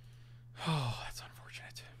 Oh, that's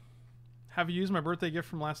unfortunate. Have you used my birthday gift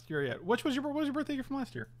from last year yet? What was your birthday gift from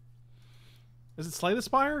last year? Is it Slay the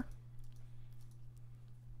Spire?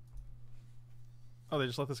 Oh, they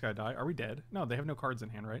just let this guy die. Are we dead? No, they have no cards in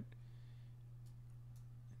hand, right?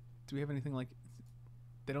 Do we have anything like?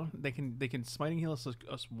 They don't. They can Smiting Heal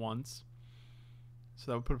us once,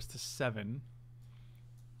 so that would put us to 7.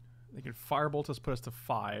 They can Firebolt us, put us to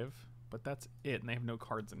 5, but that's it, and they have no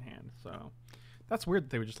cards in hand. So that's weird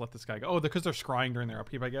that they would just let this guy go. Oh, because they're scrying during their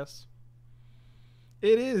upkeep, I guess.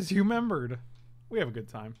 It is. You remembered. We have a good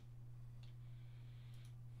time.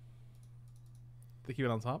 They keep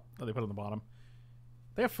it on top. Oh, they put it on the bottom.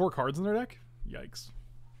 They have 4 cards in their deck? Yikes.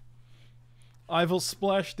 I will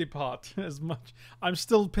splash the pot as much. I'm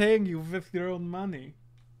still paying you with your own money.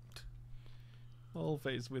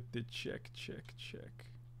 Always with the check.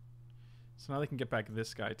 So now they can get back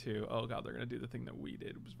this guy too. Oh god, they're going to do the thing that we did.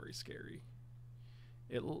 It was very scary.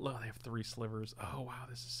 Oh, they have 3 slivers. Oh wow,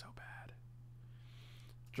 this is so bad.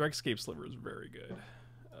 Dregscape Sliver is very good.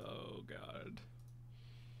 Oh god.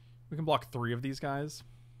 We can block 3 of these guys.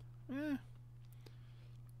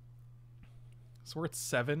 So we're at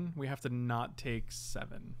 7. We have to not take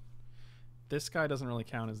 7. This guy doesn't really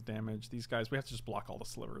count as damage. These guys, we have to just block all the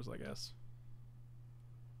slivers, I guess.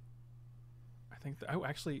 I think... oh,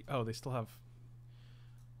 actually... oh, they still have...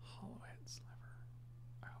 Hollowhead Sliver.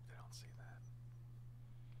 I hope they don't see that.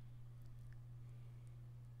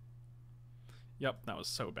 Yep, that was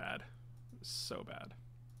so bad. So bad.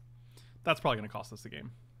 That's probably going to cost us the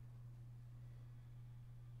game.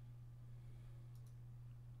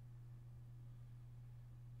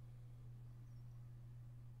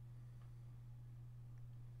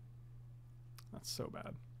 That's so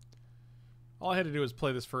bad. All I had to do was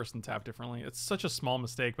play this first and tap differently. It's such a small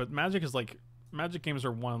mistake, but Magic is like... Magic games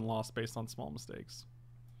are won and lost based on small mistakes.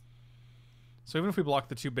 So even if we block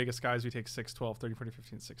the 2 biggest guys, we take 6, 12, 13, 14,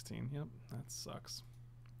 15, 16. Yep, that sucks.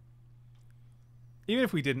 Even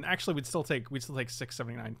if we didn't, actually we'd still take 6,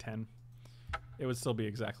 7, 9, 10. It would still be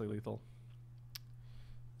exactly lethal.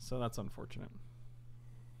 So that's unfortunate.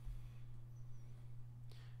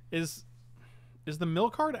 Is the mill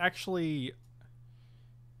card actually...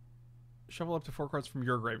 Shuffle up to 4 cards from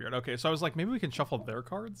your graveyard. Okay, so I was like, maybe we can shuffle their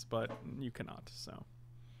cards, but you cannot, so.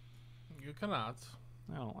 You cannot.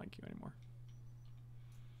 I don't like you anymore.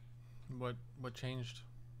 What changed?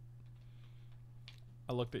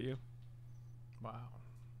 I looked at you. Wow.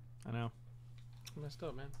 I know. I messed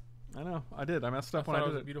up, man. I know. I did. I messed up I when I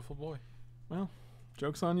was did a it. beautiful boy. Well,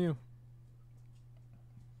 joke's on you.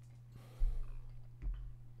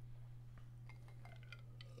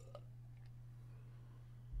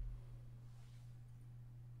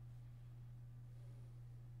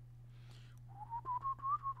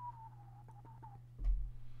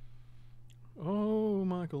 Oh,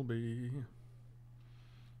 Michael B.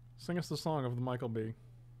 Sing us the song of the Michael B.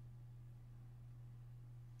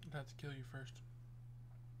 I'd have to kill you first.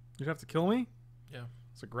 You'd have to kill me? Yeah.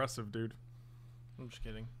 It's aggressive, dude. I'm just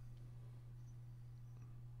kidding.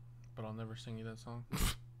 But I'll never sing you that song.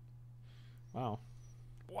 Wow.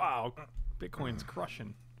 Wow. Bitcoin's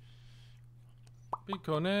crushing.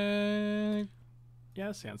 Bitcoin. Yeah,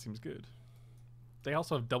 this hand seems good. They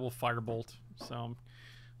also have double Firebolt, so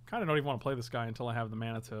kind of don't even want to play this guy until I have the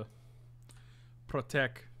mana to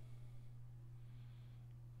protect.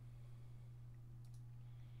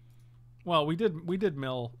 Well, we did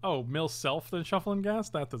mill. Oh, mill self then shuffle and gas?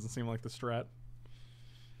 That doesn't seem like the strat.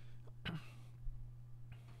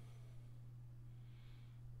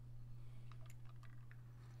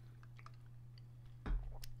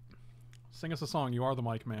 Sing us a song. You are the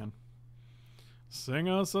mic man. Sing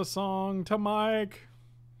us a song to Mike.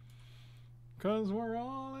 'Cause we're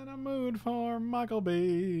all in a mood for Michael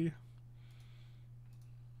B.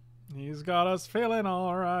 He's got us feeling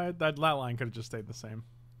alright. That line could have just stayed the same.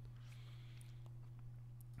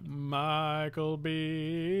 Michael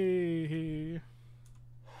B.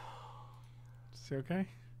 Is he okay?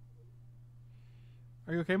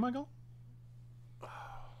 Are you okay, Michael?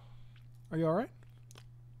 Are you all right?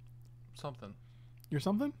 Something. You're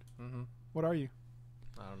something? Mm-hmm. What are you?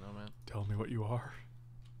 I don't know, man. Tell me what you are.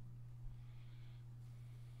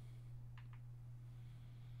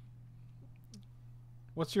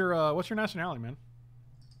 What's your nationality, man?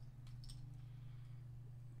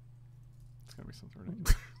 It's gonna be some sort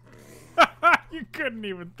of. You couldn't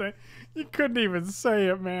even think. You couldn't even say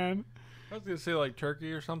it, man. I was gonna say like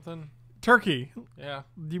Turkey or something. Turkey. Yeah.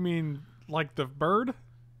 You mean like the bird?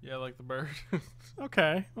 Yeah, like the bird.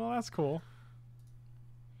 Okay. Well, that's cool.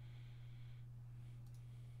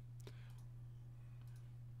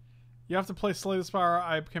 You have to play Slay the Spire.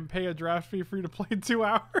 I can pay a draft fee for you to play 2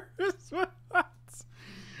 hours.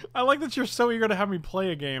 I like that you're so eager to have me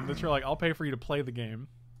play a game that you're like, I'll pay for you to play the game.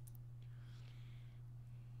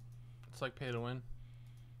 It's like pay to win.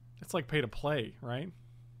 It's like pay to play, right?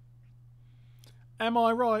 Am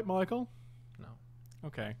I right, Michael? No.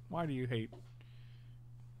 Okay. Why do you hate?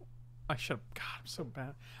 I should have. God, I'm so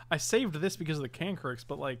bad. I saved this because of the Cancrix,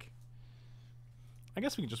 but like, I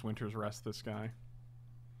guess we can just Winter's Rest this guy.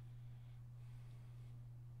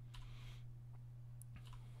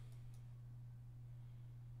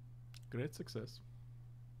 Great success.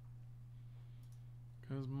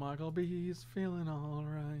 Because Michael B is feeling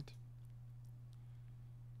alright.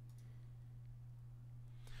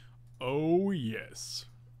 Oh, yes.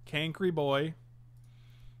 Cankry boy.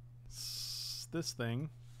 This thing.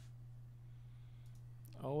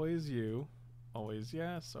 Always you. Always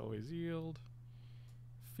yes. Always yield.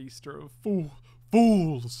 Feaster of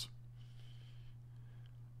fools.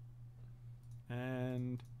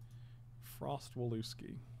 And Frost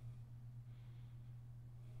Walewski.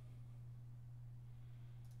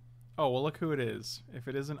 Oh, well, look who it is. If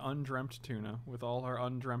it is an undreamt tuna, with all our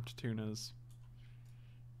undreamt tunas.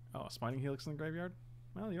 Oh, a Smiting Helix in the graveyard?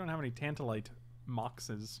 Well, you don't have any Tantalite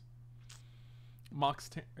Moxes. Are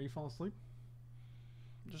you falling asleep?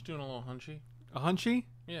 Just doing a little hunchy. A hunchy?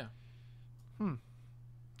 Yeah. Hmm.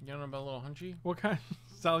 You don't know about a little hunchy? What kind?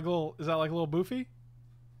 Is that like a little boofy?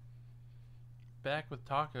 Back with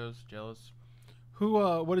tacos. Jealous.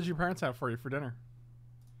 What did your parents have for you for dinner?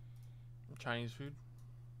 Chinese food.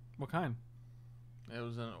 What kind? It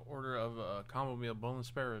was an order of combo meal, boneless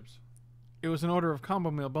spare ribs. It was an order of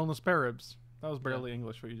combo meal, boneless spare ribs. That was barely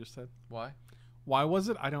English, what you just said. Why? Why was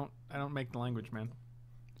it? I don't make the language, man.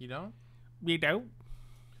 You don't? You don't?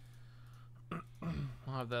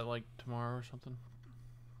 I'll have that like tomorrow or something.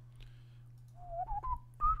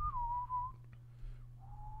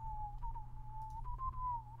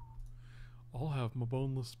 I'll have my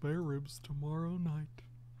boneless spare ribs tomorrow night.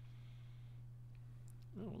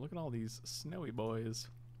 Oh, look at all these snowy boys.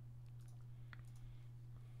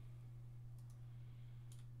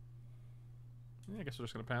 Yeah, I guess we're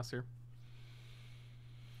just gonna pass here.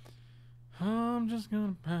 I'm just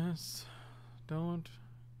gonna pass. Don't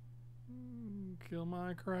kill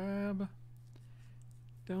my crab.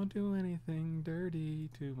 Don't do anything dirty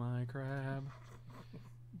to my crab.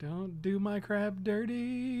 Don't do my crab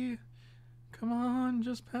dirty. Come on,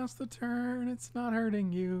 just pass the turn. It's not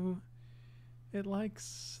hurting you. It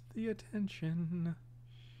likes the attention.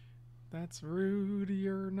 That's rude.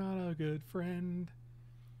 You're not a good friend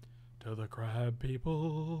to the crab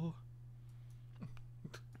people.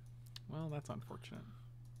 Well, that's unfortunate.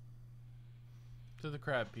 To the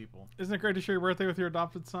crab people. Isn't it great to share your birthday with your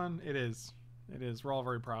adopted son? It is. It is. We're all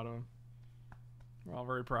very proud of him. We're all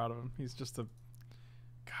very proud of him. He's just a...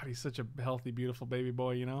 God, he's such a healthy, beautiful baby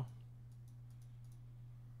boy, you know?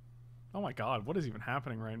 Oh my God, what is even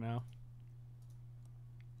happening right now?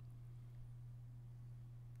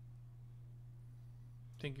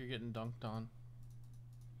 Think you're getting dunked on.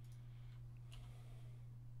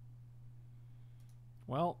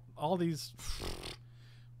 Well, all these...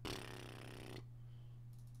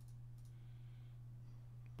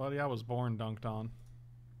 Buddy, I was born dunked on.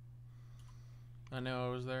 I know I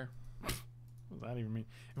was there. What does that even mean?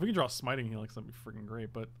 If we could draw Smiting Helix, that'd be freaking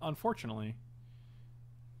great. But unfortunately,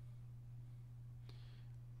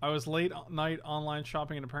 I was late night online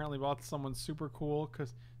shopping and apparently bought someone super cool.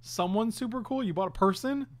 Because someone super cool? You bought a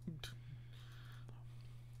person?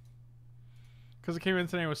 Because it came in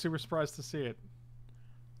today and I was super surprised to see it.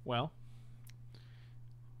 Well.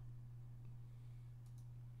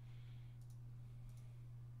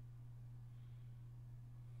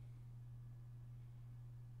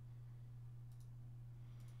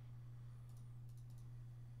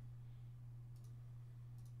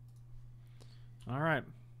 All right.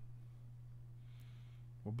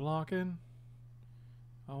 We're blocking.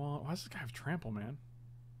 Oh, why does this guy have trample, man?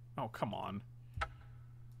 Oh, come on.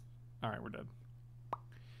 All right, we're dead.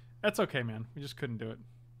 That's okay, man. We just couldn't do it.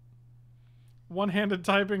 One-handed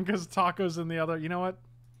typing because Taco's in the other. You know what?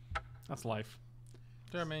 That's life.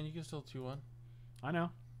 There, man. You can still 2-1. I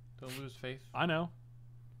know. Don't lose faith. I know.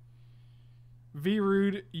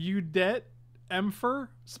 V-Rude, Udet, Emfer,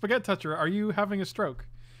 Spaghetti Toucher, are you having a stroke?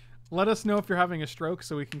 Let us know if you're having a stroke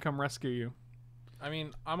so we can come rescue you. I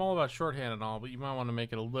mean, I'm all about shorthand and all, but you might want to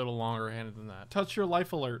make it a little longer-handed than that. Touch your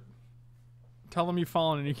life alert. Tell them you've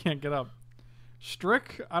fallen and you can't get up.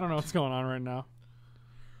 Strick? I don't know what's going on right now.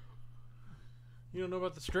 You don't know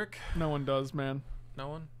about the Strick? No one does, man. No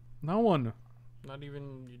one? No one. Not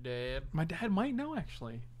even your dad? My dad might know,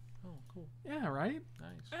 actually. Oh, cool. Yeah, right?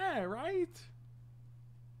 Nice. Yeah, right?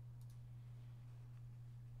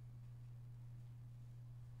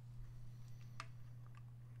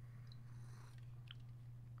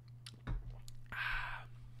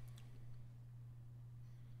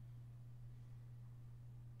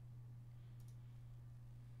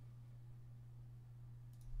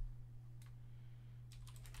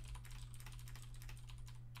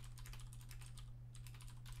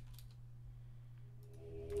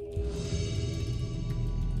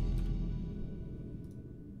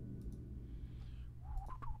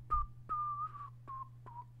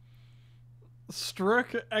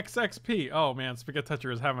 Strick XXP. Oh man, Spaghetti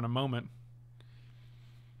Toucher is having a moment.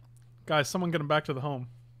 Guys, someone get him back to the home.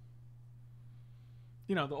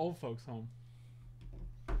 You know, the old folks' home.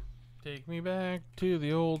 Take me back to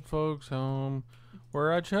the old folks' home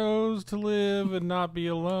where I chose to live and not be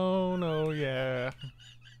alone. Oh, yeah.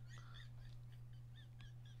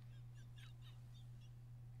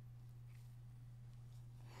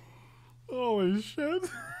 Holy shit.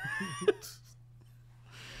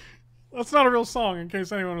 That's not a real song, in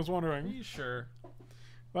case anyone was Are wondering. you sure?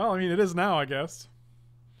 Well, I mean, it is now, I guess.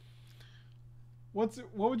 What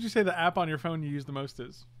would you say the app on your phone you use the most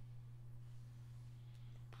is?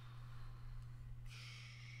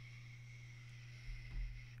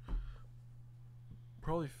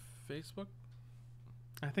 Probably Facebook?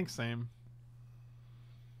 I think same.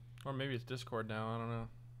 Or maybe it's Discord now. I don't know.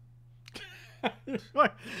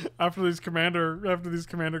 Like, after these commander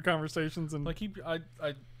conversations and Like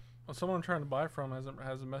someone I'm trying to buy from hasn't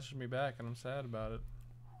messaged me back, and I'm sad about it.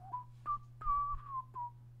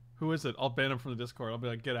 who is it? I'll ban him from the Discord. I'll be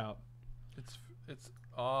like, get out.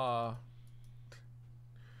 Oh,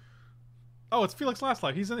 it's Felix Last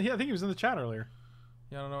Life. I think he was in the chat earlier.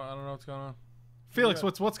 yeah. I don't know what's going on. Felix,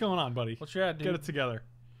 Yeah. what's going on, buddy? What's your ad, dude? Get it together.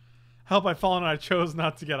 Help! I've fallen and I chose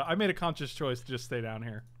not to get it. I made a conscious choice to just stay down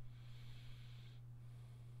here.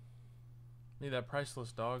 Need that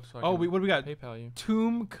priceless dog. So I Oh, can what do we got? PayPal you.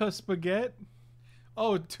 Tomb Spaghetti.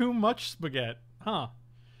 Oh, too much spaghetti. Huh.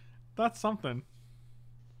 That's something.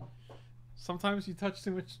 Sometimes you touch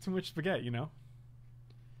too much spaghetti, you know?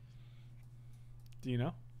 Do you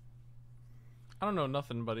know? I don't know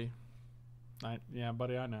nothing, buddy. Yeah,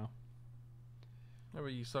 buddy, I know. How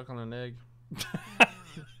about you suck on an egg?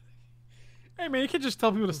 Hey, man, you can't just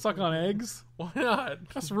tell people to suck on eggs. Why not?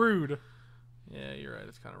 That's rude. Yeah, you're right.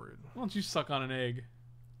 It's kind of rude. Why don't you suck on an egg?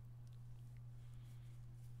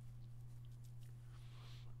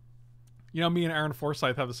 You know, me and Aaron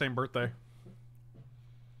Forsyth have the same birthday.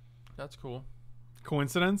 That's cool.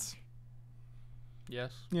 Coincidence?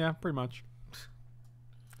 Yes. Yeah, pretty much.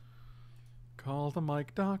 Call the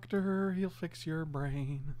mic doctor, he'll fix your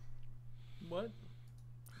brain. What?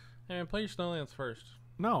 Hey, man, play your Snowlands first.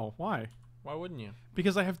 No, why? Why wouldn't you?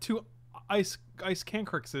 Because I have 2 ice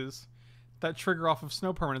Cancrixes that trigger off of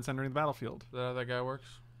snow permanents entering the battlefield. Is that how that guy works?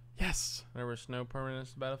 Yes. Whenever snow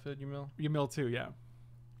permanents the battlefield, you mill? You mill 2, yeah.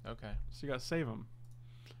 Okay. So you gotta save them.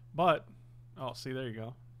 But, oh, see, there you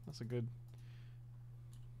go. That's a good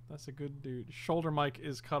dude. Shoulder mic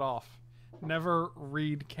is cut off. Never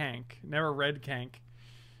read Kank. Never read Kank.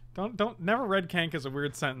 Never read Kank is a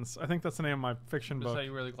weird sentence. I think that's the name of my fiction Is this book. how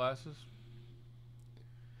you wear the glasses?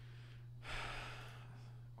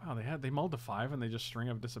 Wow, they mulled to 5 and they just string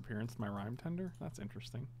of disappearance to my rhyme tender? That's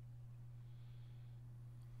interesting.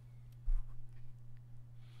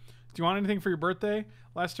 Do you want anything for your birthday?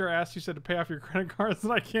 Last year I asked you said to pay off your credit cards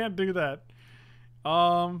and I can't do that.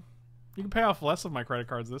 You can pay off less of my credit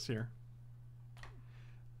cards this year.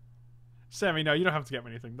 Sammy, no, you don't have to get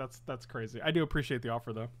me anything. That's crazy. I do appreciate the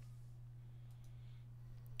offer though.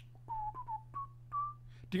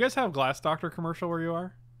 Do you guys have Glass Doctor commercial where you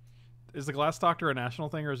are? Is the Glass Doctor a national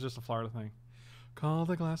thing or is it just a Florida thing? Call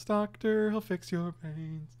the Glass Doctor, he'll fix your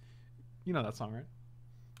pains. You know that song, right?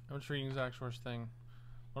 I'm just reading Zach's worst thing.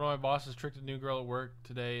 One of my bosses tricked a new girl at work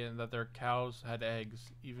today and that their cows had eggs.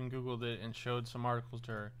 Even Googled it and showed some articles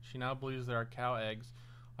to her. She now believes there are cow eggs.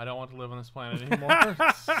 I don't want to live on this planet anymore.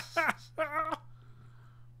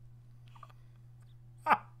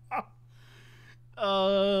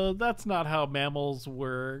 That's not how mammals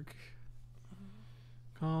work.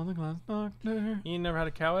 Call the glass doctor. You never had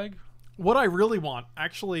a cow egg? What I really want,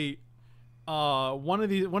 actually, one of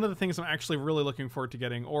the things I'm actually really looking forward to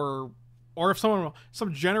getting, or if some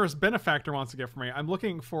generous benefactor wants to get for me, I'm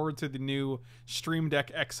looking forward to the new Stream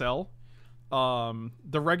Deck XL.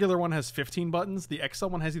 The regular one has 15 buttons. The XL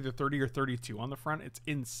one has either 30 or 32 on the front. It's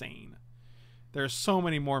insane. There's so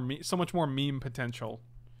much more meme potential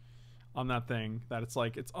on that thing that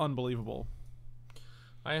it's unbelievable.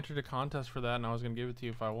 I entered a contest for that and I was going to give it to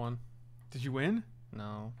you if I won. Did you win?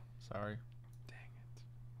 No, sorry. Dang it.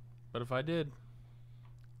 But if I did,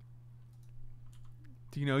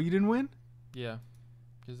 Do you know you didn't win? yeah.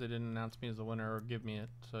 Because they didn't announce me as the winner or give me it.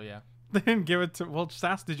 So yeah. They didn't give it to. Well, just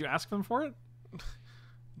ask. Did you ask them for it?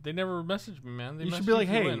 They never messaged me, man. They You should messaged be like,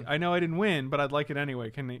 if you hey, win. I know I didn't win, but I'd like it anyway.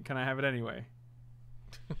 Can I have it anyway?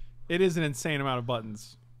 It is an insane amount of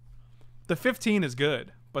buttons. The 15 is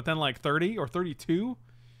good, but then like 30 or 32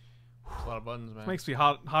 It's a lot of buttons, man. makes me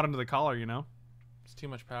hot under the collar, you know? It's too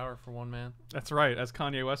much power for one man. That's right, as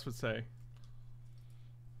Kanye West would say.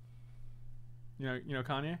 You know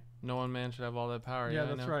Kanye? No one man should have all that power. Yeah, I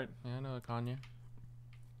that's know. right. Yeah, I know Kanye.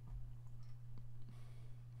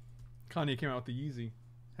 Kanye came out with the Yeezy.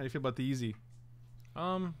 How do you feel about the Yeezy?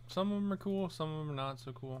 Some of them are cool, some of them are not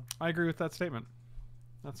so cool. I agree with that statement.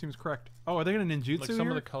 That seems correct. Oh, are they going to ninjutsu Like some here?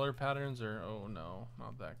 of the color patterns are, oh no,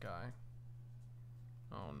 not that guy.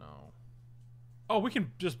 Oh no. Oh, we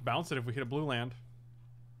can just bounce it if we hit a blue land.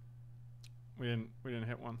 We didn't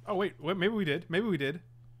hit one. Oh wait, maybe we did. Maybe we did.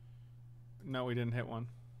 No, we didn't hit one.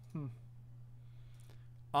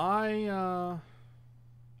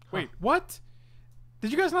 Wait, what?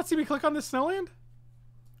 Did you guys not see me click on this snowland?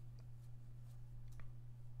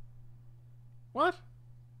 What?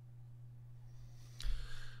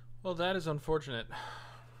 Well, that is unfortunate.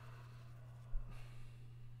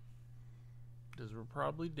 Because we're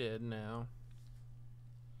probably dead now.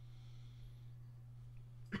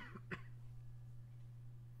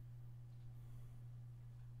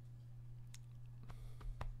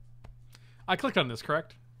 I clicked on this,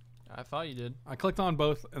 correct? I thought you did. I clicked on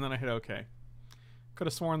both and then I hit OK. Could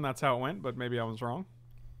have sworn that's how it went, but maybe I was wrong.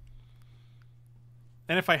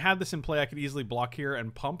 And if I had this in play, I could easily block here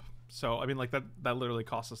and pump. So, I mean, like, that literally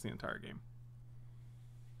cost us the entire game.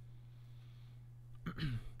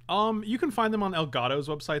 You can find them on Elgato's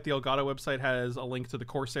website. The Elgato website has a link to the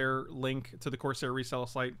Corsair resale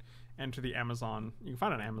site and to the Amazon. You can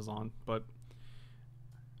find it on Amazon, but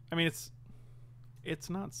I mean, it's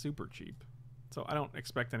not super cheap. So I don't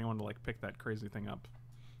expect anyone to like pick that crazy thing up.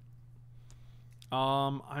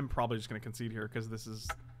 I'm probably just going to concede here because this is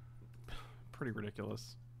pretty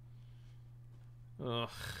ridiculous. Ugh.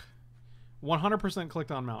 100%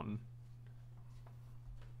 clicked on mountain.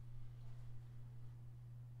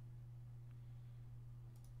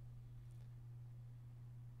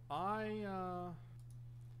 I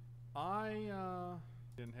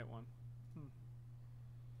didn't hit one.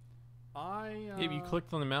 Yeah, you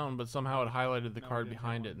clicked on the mountain, but somehow it highlighted the No, card we didn't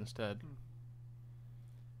behind hit it instead.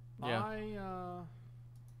 Yeah.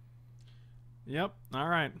 Yep. All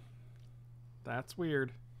right. That's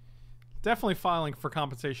weird. Definitely filing for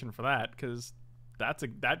compensation for that because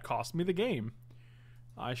that cost me the game.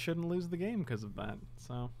 I shouldn't lose the game because of that.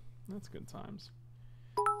 So that's good times.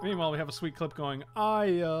 Meanwhile, we have a sweet clip going.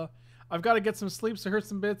 I've got to get some sleep, so here's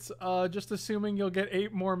some bits. Just assuming you'll get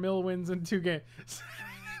 8 more mill wins in 2 games.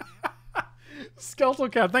 Skeletal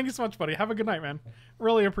Cat, thank you so much, buddy. Have a good night, man.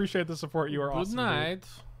 Really appreciate the support. You are awesome. Good night.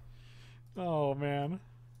 Dude. Oh, man.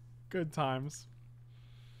 Good times.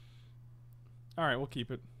 All right, we'll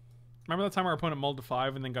keep it. Remember that time our opponent mulled to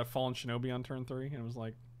 5 and then got Fallen Shinobi on turn 3? And it was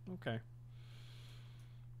like, okay.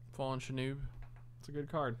 Fallen Shanoob. It's a good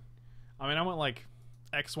card. I mean, I went like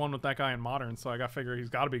X1 with that guy in Modern, so I got to figure he's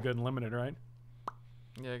got to be good in Limited, right?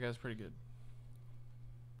 Yeah, that guy's pretty good.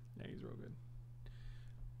 Yeah, he's real good.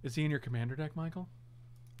 Is he in your Commander deck, Michael?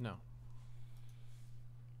 No.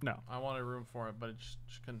 No. I wanted room for it, but I just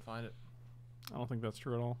couldn't find it. I don't think that's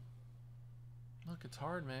true at all. Look, it's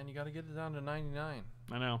hard, man. You got to get it down to 99.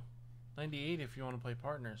 I know. 98 if you want to play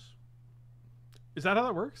partners. Is that how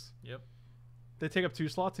that works? Yep. They take up 2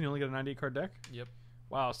 slots and you only get a 98 card deck? Yep.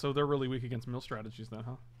 Wow, so they're really weak against mill strategies then,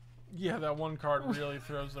 huh? Yeah, that one card really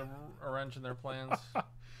throws a wrench in their plans.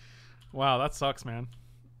 Wow, that sucks, man.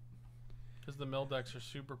 Because the mill decks are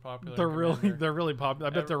super popular. They're in really Commander. they're really popular. I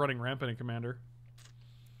bet they're running rampant in Commander.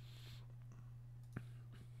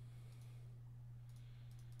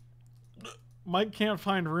 Mike can't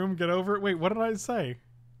find room. Get over it. Wait, what did I say?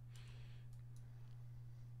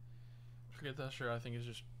 Forget that shirt. I think he's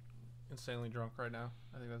just insanely drunk right now.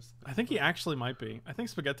 I think that's. I think he actually might be. I think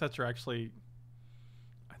Spaghetti Tetcher actually.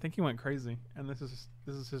 I think he went crazy, and this is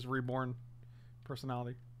his reborn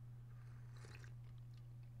personality.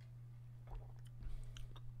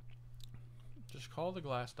 Just call the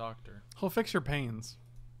glass doctor. He'll fix your pains.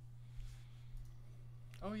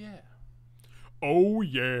 Oh yeah. Oh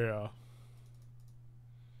yeah.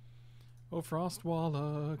 Oh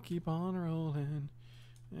Frostwalla, keep on rolling.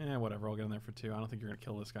 Yeah, whatever. I'll get in there for 2. I don't think you're gonna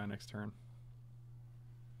kill this guy next turn.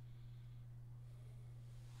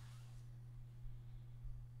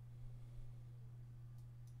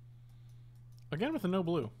 Again with a no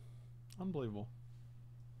blue. Unbelievable.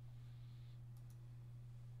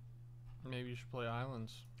 Maybe you should play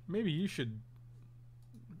islands. Maybe you should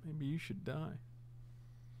die.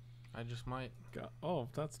 I just might. God. Oh,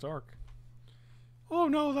 that's dark. Oh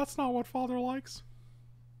no, that's not what Father likes.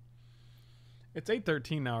 It's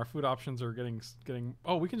 8:13 now. Our food options are getting.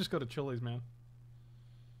 Oh, we can just go to Chili's, man.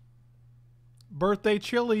 Birthday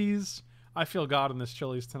Chili's. I feel God in this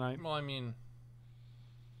Chili's tonight. Well, I mean,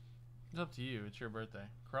 it's up to you. It's your birthday.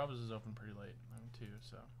 Carrabba's is open pretty late. I'm too,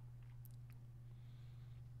 so.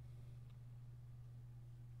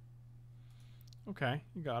 Okay,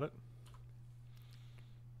 you got it.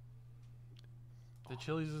 The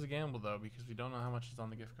Chili's is a gamble though because we don't know how much is on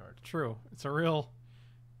the gift card. True. It's a real.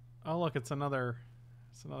 Oh look, it's another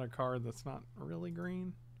card that's not really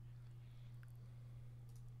green.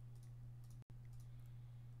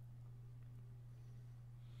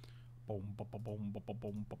 Boom, boom, boom, boom, boom,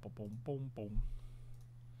 boom, boom, boom, boom, boom.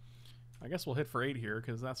 I guess we'll hit for 8 here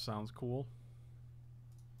because that sounds cool.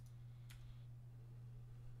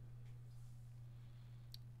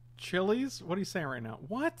 Chili's? What are you saying right now?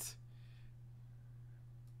 What?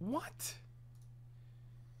 What?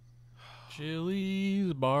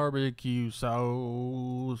 Chili's barbecue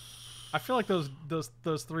sauce. I feel like those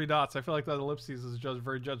 3 dots. I feel like that ellipses is just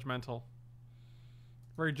very judgmental.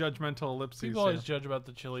 Very judgmental ellipses. People always judge about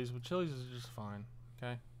the Chili's, but Chili's is just fine.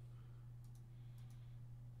 Okay.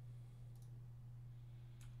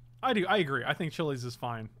 I agree. I think Chili's is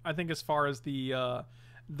fine. I think as far as the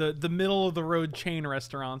middle of the road chain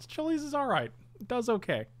restaurants, Chili's is all right. It does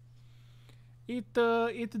okay. It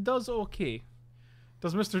does okay.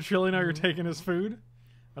 Does Mr. Chili know you're taking his food?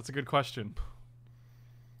 That's a good question.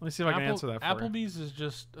 Let me see if I can answer that for you. Applebee's is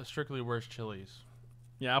just a strictly worse Chili's.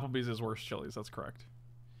 Yeah, Applebee's is worse Chili's. That's correct.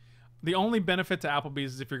 The only benefit to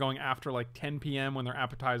Applebee's is if you're going after like 10 p.m. when their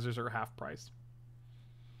appetizers are half price.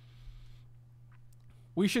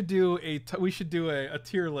 We should do a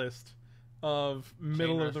tier list of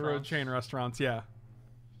middle of the road chain restaurants. Yeah.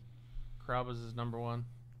 Carrabba's is number 1.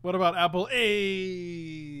 What about Apple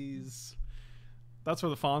A's? That's where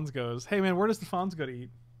the Fonz goes. Hey man, where does the Fonz go to eat?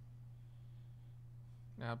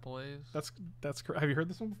 Apple A's. That's have you heard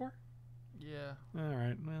this one before? Yeah. All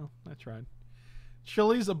right. Well, I tried.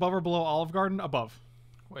 Chili's above or below Olive Garden? Above.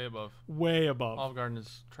 Way above. Way above. Olive Garden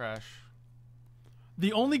is trash.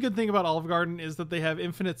 The only good thing about Olive Garden is that they have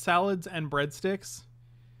infinite salads and breadsticks.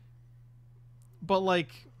 But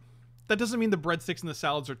like, that doesn't mean the breadsticks and the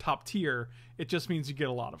salads are top tier. It just means you get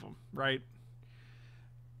a lot of them, right?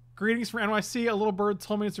 Greetings from NYC. A little bird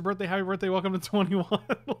told me it's your birthday. Happy birthday. Welcome to 21.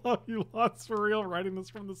 Love you lots for real. Writing this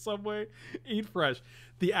from the subway. Eat fresh.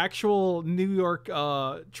 The actual New York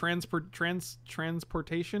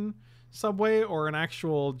transportation subway, or an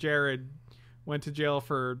actual Jared went to jail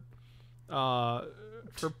for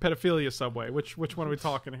pedophilia subway. Which one are we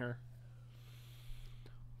talking here?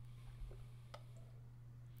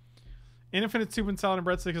 Infinite soup and salad and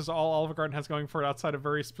breadsticks is all Olive Garden has going for it outside of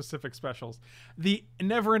very specific specials. The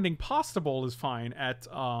never-ending pasta bowl is fine at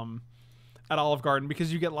Olive Garden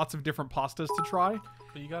because you get lots of different pastas to try.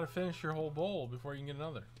 But you got to finish your whole bowl before you can get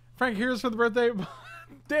another. Frank, here's for the birthday.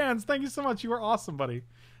 Dans, thank you so much. You are awesome, buddy.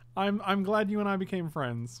 I'm glad you and I became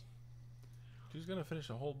friends. Who's gonna finish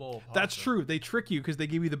a whole bowl of pasta? That's true. They trick you because they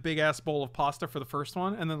give you the big ass bowl of pasta for the first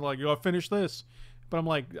one, and then they're like, "You gotta finish this," but I'm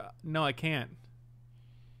like, "No, I can't.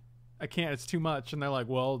 I can't. It's too much." And they're like,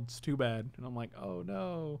 "Well, it's too bad." And I'm like, "Oh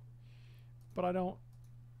no," but I don't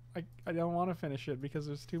want to finish it because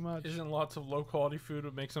there's too much. Isn't lots of low quality food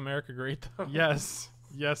what makes America great though? Yes,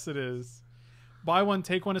 yes, it is. Buy one,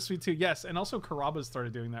 take one is sweet too. Yes, and also Carrabba's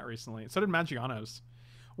started doing that recently. So did Maggiano's,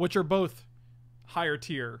 which are both higher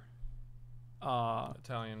tier.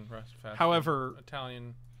 Italian fast however, food.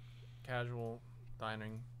 Italian casual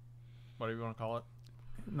dining, whatever you want to call it.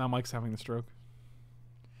 Now Mike's having the stroke.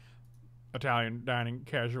 Italian dining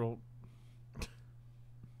casual.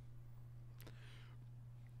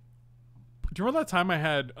 Do you remember that time I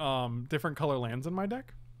had different color lands in my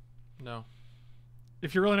deck? No.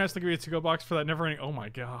 If you're really nice, they'll give you a to-go box for that never-ending. Oh my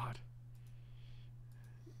god.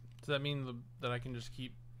 Does that mean that I can just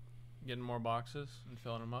keep getting more boxes and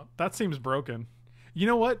filling them up? That seems broken. You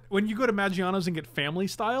know what? When you go to Maggiano's and get family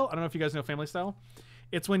style, I don't know if you guys know family style.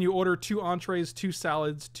 It's when you order 2 entrees, 2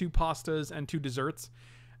 salads, 2 pastas, and 2 desserts.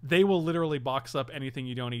 They will literally box up anything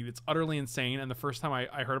you don't eat. It's utterly insane. And the first time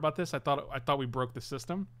I heard about this, I thought we broke the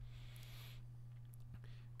system.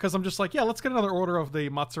 Because I'm just like, yeah, let's get another order of the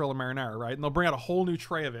mozzarella marinara, right? And they'll bring out a whole new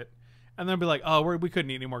tray of it. And then be like, oh, we couldn't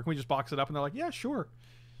eat anymore. Can we just box it up? And they're like, yeah, sure.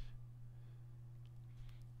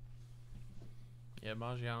 Yeah,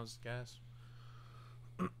 Maggiano's gas.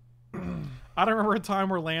 I don't remember a time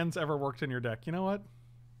where lands ever worked in your deck. You know what?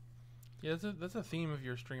 Yeah, that's a theme of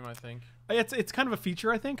your stream, I think. It's kind of a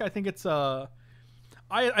feature, I think. I think it's I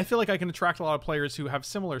feel like I can attract a lot of players who have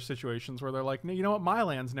similar situations where they're like, you know what, my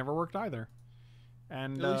lands never worked either.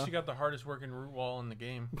 And At least you got the hardest working root wall in the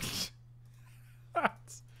game.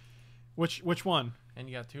 which one? And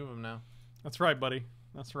you got 2 of them now. That's right, buddy.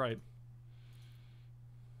 That's right.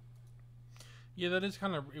 Yeah, that is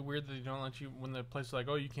kind of weird that they don't let you when the place is like,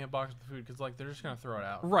 oh, you can't box the food because like they're just gonna throw it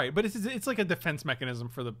out. Right, but it's like a defense mechanism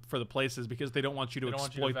for the places because they don't want you to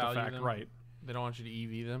exploit the fact. Them. Right. They don't want you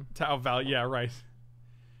to EV them. To outvalue. Yeah, right.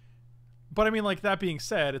 But I mean, like, that being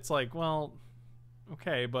said, it's like, well,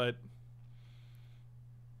 okay, but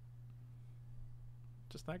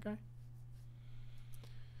just that guy?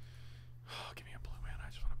 Oh, give me a blue, man. I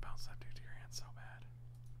just want to bounce that dude to your hand so bad.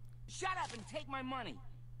 Shut up and take my money.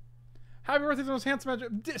 Happy birthday to those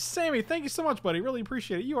handsome Sammy, thank you so much, buddy. Really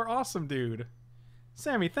appreciate it. You are awesome, dude.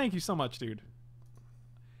 Sammy, thank you so much, dude.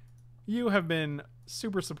 You have been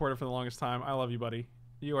super supportive for the longest time. I love you, buddy.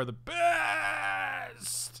 You are the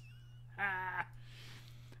best.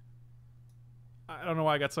 I don't know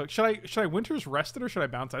why I got so. Should I Winter's Rest it or should I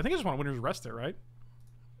bounce it? I think I just want to Winter's Rest it, right?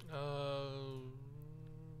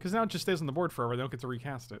 Because now it just stays on the board forever. They don't get to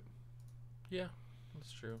recast it. Yeah,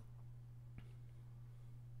 that's true.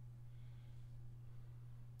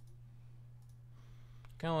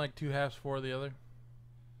 Kind of like 2 halves for the other.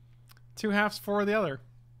 2 halves for the other.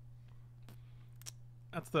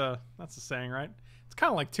 That's the saying, right? It's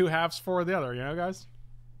kind of like 2 halves for the other, you know, guys?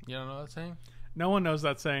 You don't know that saying? No one knows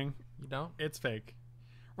that saying. You don't? It's fake.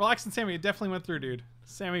 Relax and Sammy, it definitely went through, dude.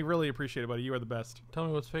 Sammy, really appreciate it, buddy. You are the best. Tell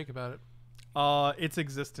me what's fake about it. Its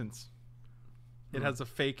existence. It has a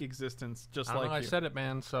fake existence, just I don't like know, you. I said it,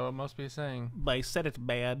 man, so it must be a saying. I said it's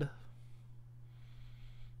bad.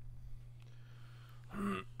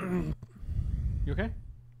 You okay?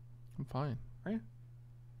 I'm fine. Are you?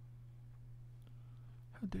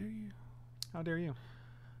 How dare you? How dare you?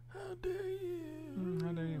 How dare you?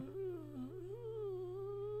 How dare you?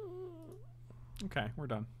 Okay, we're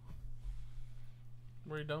done.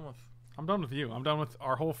 What are you done with? I'm done with you. I'm done with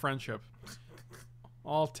our whole friendship.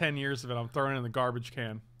 All 10 years of it, I'm throwing it in the garbage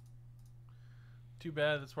can. Too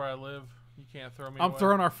bad that's where I live. You can't throw me I'm away.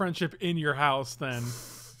 throwing our friendship in your house then.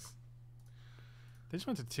 They just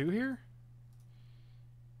went to 2 here?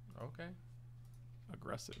 Okay.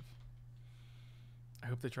 Aggressive. I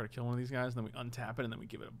hope they try to kill one of these guys, and then we untap it, and then we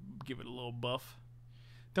give it a little buff.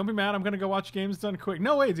 Don't be mad. I'm gonna go watch games done quick.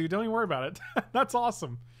 No way, dude. Don't even worry about it. That's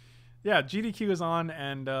awesome. Yeah, GDQ is on,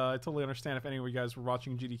 and I totally understand if any of you guys were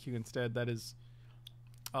watching GDQ instead. That is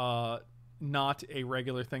not a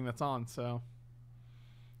regular thing that's on. So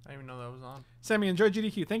I didn't even know that was on. Sammy, enjoy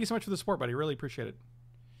GDQ. Thank you so much for the support, buddy. Really appreciate it.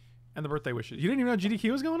 And the birthday wishes. You didn't even know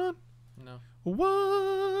GDQ was going on? No.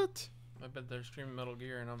 What? I bet they're streaming Metal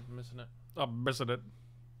Gear and I'm missing it. I'm missing it.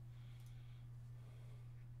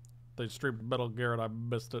 They streamed Metal Gear and I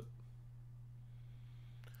missed it.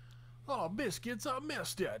 Oh, biscuits, I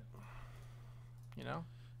missed it. You know?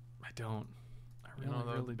 I don't. I You know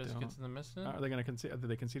the really biscuits don't. and the missing it? Are they going to concede? Are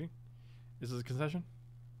they conceding? Is this a concession?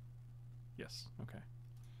 Yes. Okay.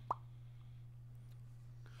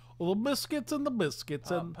 Well, the biscuits and the biscuits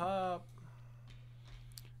Pop, and. pop.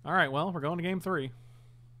 All right. Well, we're going to game 3.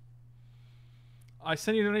 I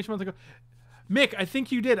sent you a donation a month ago. Mick, I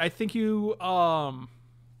think you did. I think you.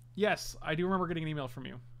 Yes, I do remember getting an email from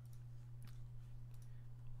you.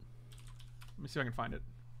 Let me see if I can find it.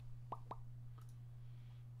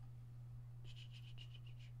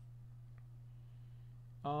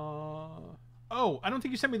 Oh, I don't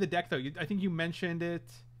think you sent me the deck though. I think you mentioned it,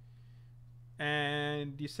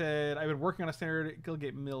 and you said I've been working on a standard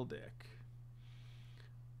Gilgate Mill deck.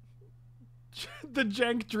 The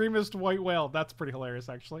Jank Dreamist White Whale. That's pretty hilarious,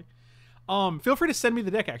 actually. Feel free to send me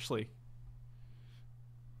the deck. Actually,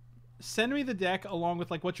 send me the deck along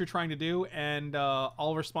with like what you're trying to do, and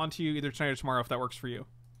I'll respond to you either tonight or tomorrow if that works for you.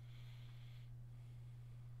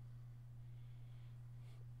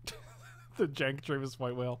 The jank Travis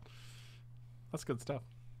White Whale. That's good stuff.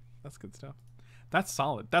 That's good stuff. That's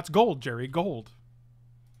solid. That's gold, Jerry. Gold.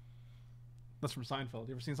 That's from Seinfeld.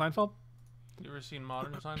 You ever seen Seinfeld? You ever seen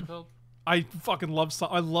Modern Seinfeld? I fucking love.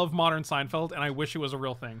 I love modern Seinfeld, and I wish it was a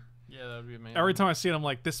real thing. Yeah, that would be amazing. Every time I see it, I'm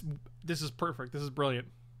like, this is perfect. This is brilliant.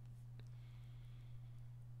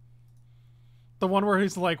 The one where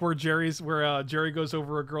he's like, where Jerry goes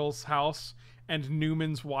over a girl's house, and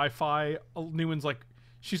Newman's Wi-Fi. Newman's like,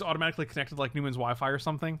 she's automatically connected like Newman's Wi-Fi or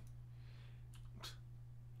something.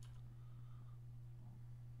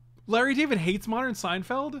 Larry David hates modern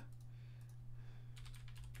Seinfeld?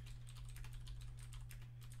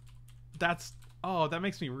 That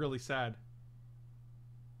makes me really sad.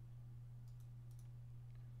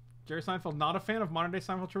 Jerry Seinfeld, not a fan of modern day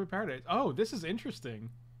Seinfeld Trivia Paradise. Oh, this is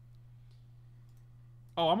interesting.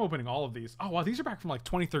 Oh, I'm opening all of these. Oh, wow, these are back from like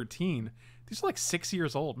 2013. These are like 6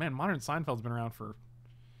 years old. Man, modern Seinfeld's been around for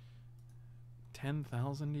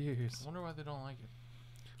 10,000 years. I wonder why they don't like it.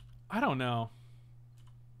 I don't know.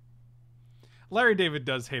 Larry David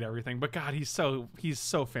does hate everything, but God, he's so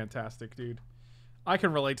fantastic, dude. I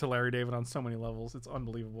can relate to Larry David on so many levels. It's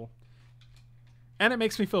unbelievable. And it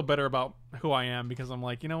makes me feel better about who I am because I'm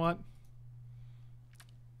like, you know what?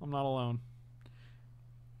 I'm not alone.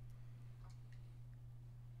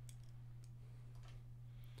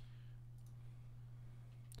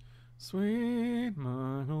 Sweet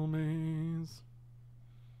Michael Bees.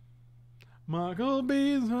 Michael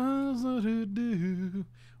Bees has to do.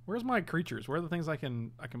 Where's my creatures? Where are the things I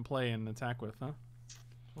can play and attack with, huh?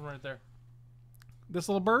 One right there. This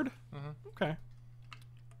little bird? Mm-hmm. Okay.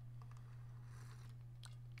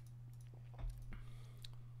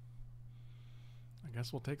 I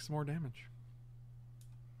guess we'll take some more damage.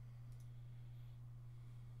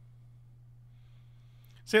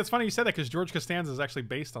 See, it's funny you said that because George Costanza is actually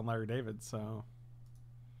based on Larry David, so...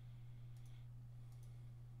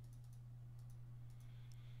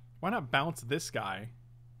 Why not bounce this guy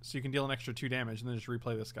so you can deal an extra 2 damage and then just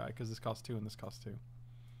replay this guy because this costs 2 and this costs 2.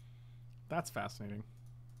 That's fascinating.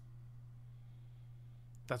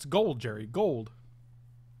 That's gold, Jerry. Gold.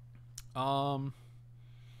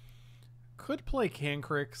 Could play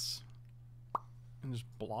Cancrix and just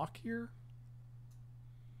block here.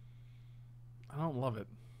 I don't love it.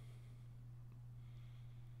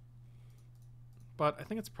 But I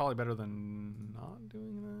think it's probably better than not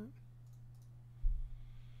doing that.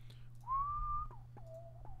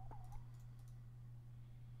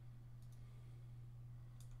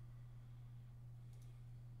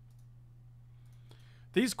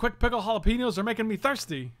 These quick pickle jalapenos are making me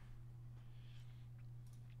thirsty.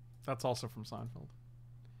 That's also from Seinfeld.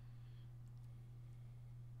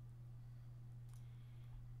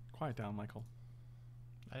 Quiet down, Michael.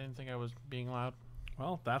 I didn't think I was being loud.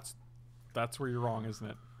 Well, that's where you're wrong, isn't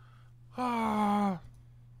it? You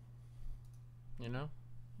know?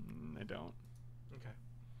 I don't. Okay.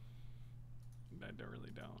 I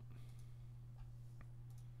really don't.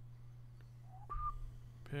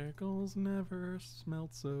 Pickles never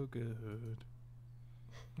smelled so good.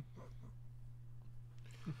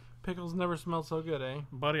 Pickles never smelled so good, eh?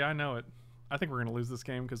 Buddy, I know it. I think we're going to lose this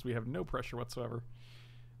game because we have no pressure whatsoever.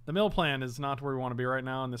 The mill plan is not where we want to be right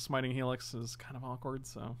now, and the smiting helix is kind of awkward,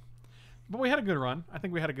 so... But we had a good run. I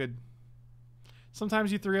think we had a good...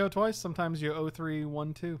 Sometimes you 3-0 twice, sometimes you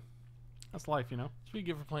 0-3-1-2. That's life, you know? That's what you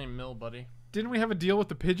get for playing mill, buddy. Didn't we have a deal with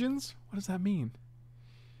the pigeons? What does that mean?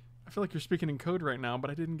 I feel like you're speaking in code right now,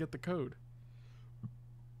 but I didn't get the code.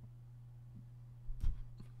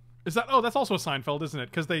 Is that... Oh, that's also a Seinfeld, isn't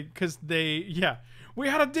it? Because they... Yeah. We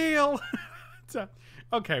had a deal!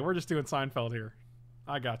 Okay, we're just doing Seinfeld here.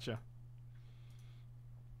 I gotcha.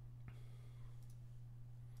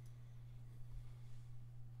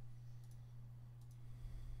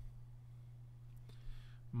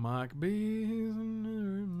 Mike Bees.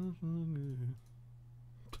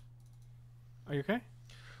 Are you okay?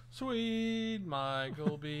 Sweet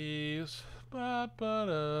Michael Bees.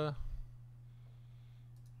 Ba-ba-da.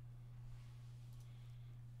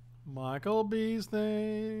 Michael Bees,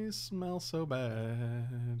 they smell so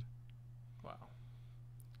bad. Wow.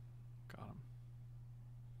 Got him.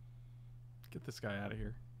 Get this guy out of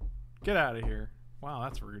here. Get out of here. Wow,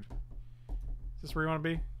 that's rude. Is this where you want to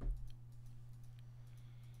be?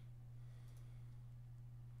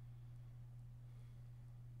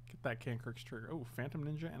 Get that Cancrix trigger. Oh, Phantom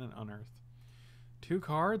Ninja and an Unearthed. 2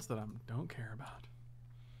 cards that I don't care about.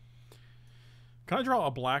 Can I draw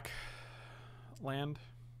a black land?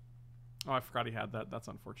 Oh, I forgot he had that. That's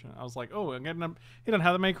unfortunate. I was like, oh, he doesn't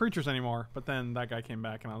have that many creatures anymore. But then that guy came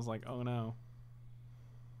back, and I was like, oh no.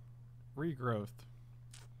 Regrowth.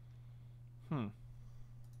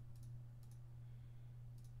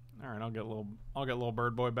 All right, I'll get little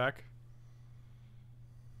bird boy back.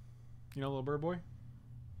 You know little bird boy?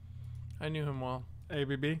 I knew him well.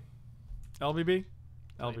 ABB? LBB? Till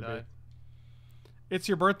he LBB. died. It's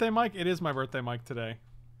your birthday, Mike? It is my birthday, Mike, today.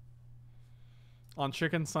 On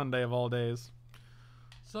Chicken Sunday of all days.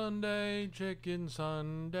 Sunday, chicken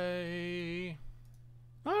Sunday.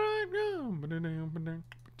 All right, go.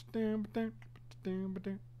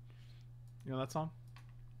 You know that song?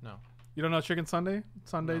 No. You don't know Chicken Sunday?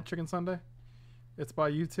 Sunday, No. Chicken Sunday? It's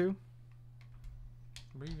by U2.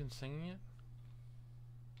 Were you even singing it?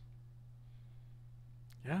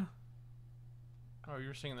 Yeah. Oh, you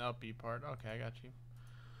were singing the upbeat part. Okay, I got you.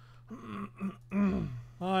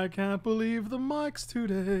 I can't believe the mics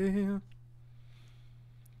today.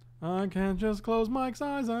 I can't just close Mike's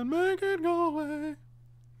eyes and make it go away.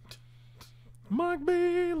 Mike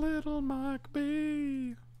B, little Mike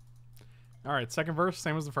B. All right, second verse,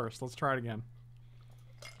 same as the first. Let's try it again.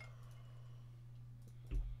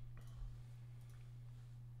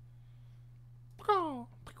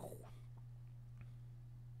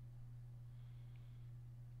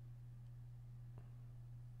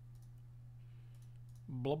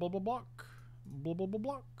 Blah, blah, blah, block. Blah, blah, blah,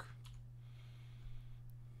 block.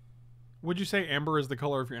 Would you say amber is the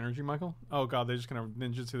color of your energy, Michael? Oh, God, they're just going to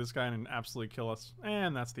ninjutsu this guy and absolutely kill us.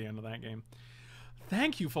 And that's the end of that game.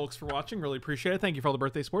 Thank you, folks, for watching. Really appreciate it. Thank you for all the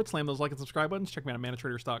birthday support. Slam those like and subscribe buttons. Check me out at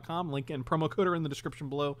manatraders.com. Link and promo code are in the description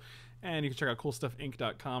below. And you can check out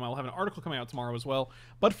coolstuffinc.com. I'll have an article coming out tomorrow as well.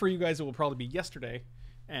 But for you guys, it will probably be yesterday.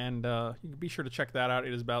 And you can be sure to check that out.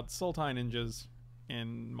 It is about Sultai ninjas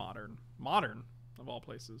in modern. Modern, of all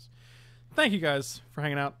places. Thank you guys for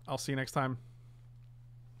hanging out. I'll see you next time.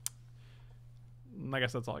 I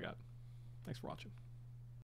guess that's all I got. Thanks for watching.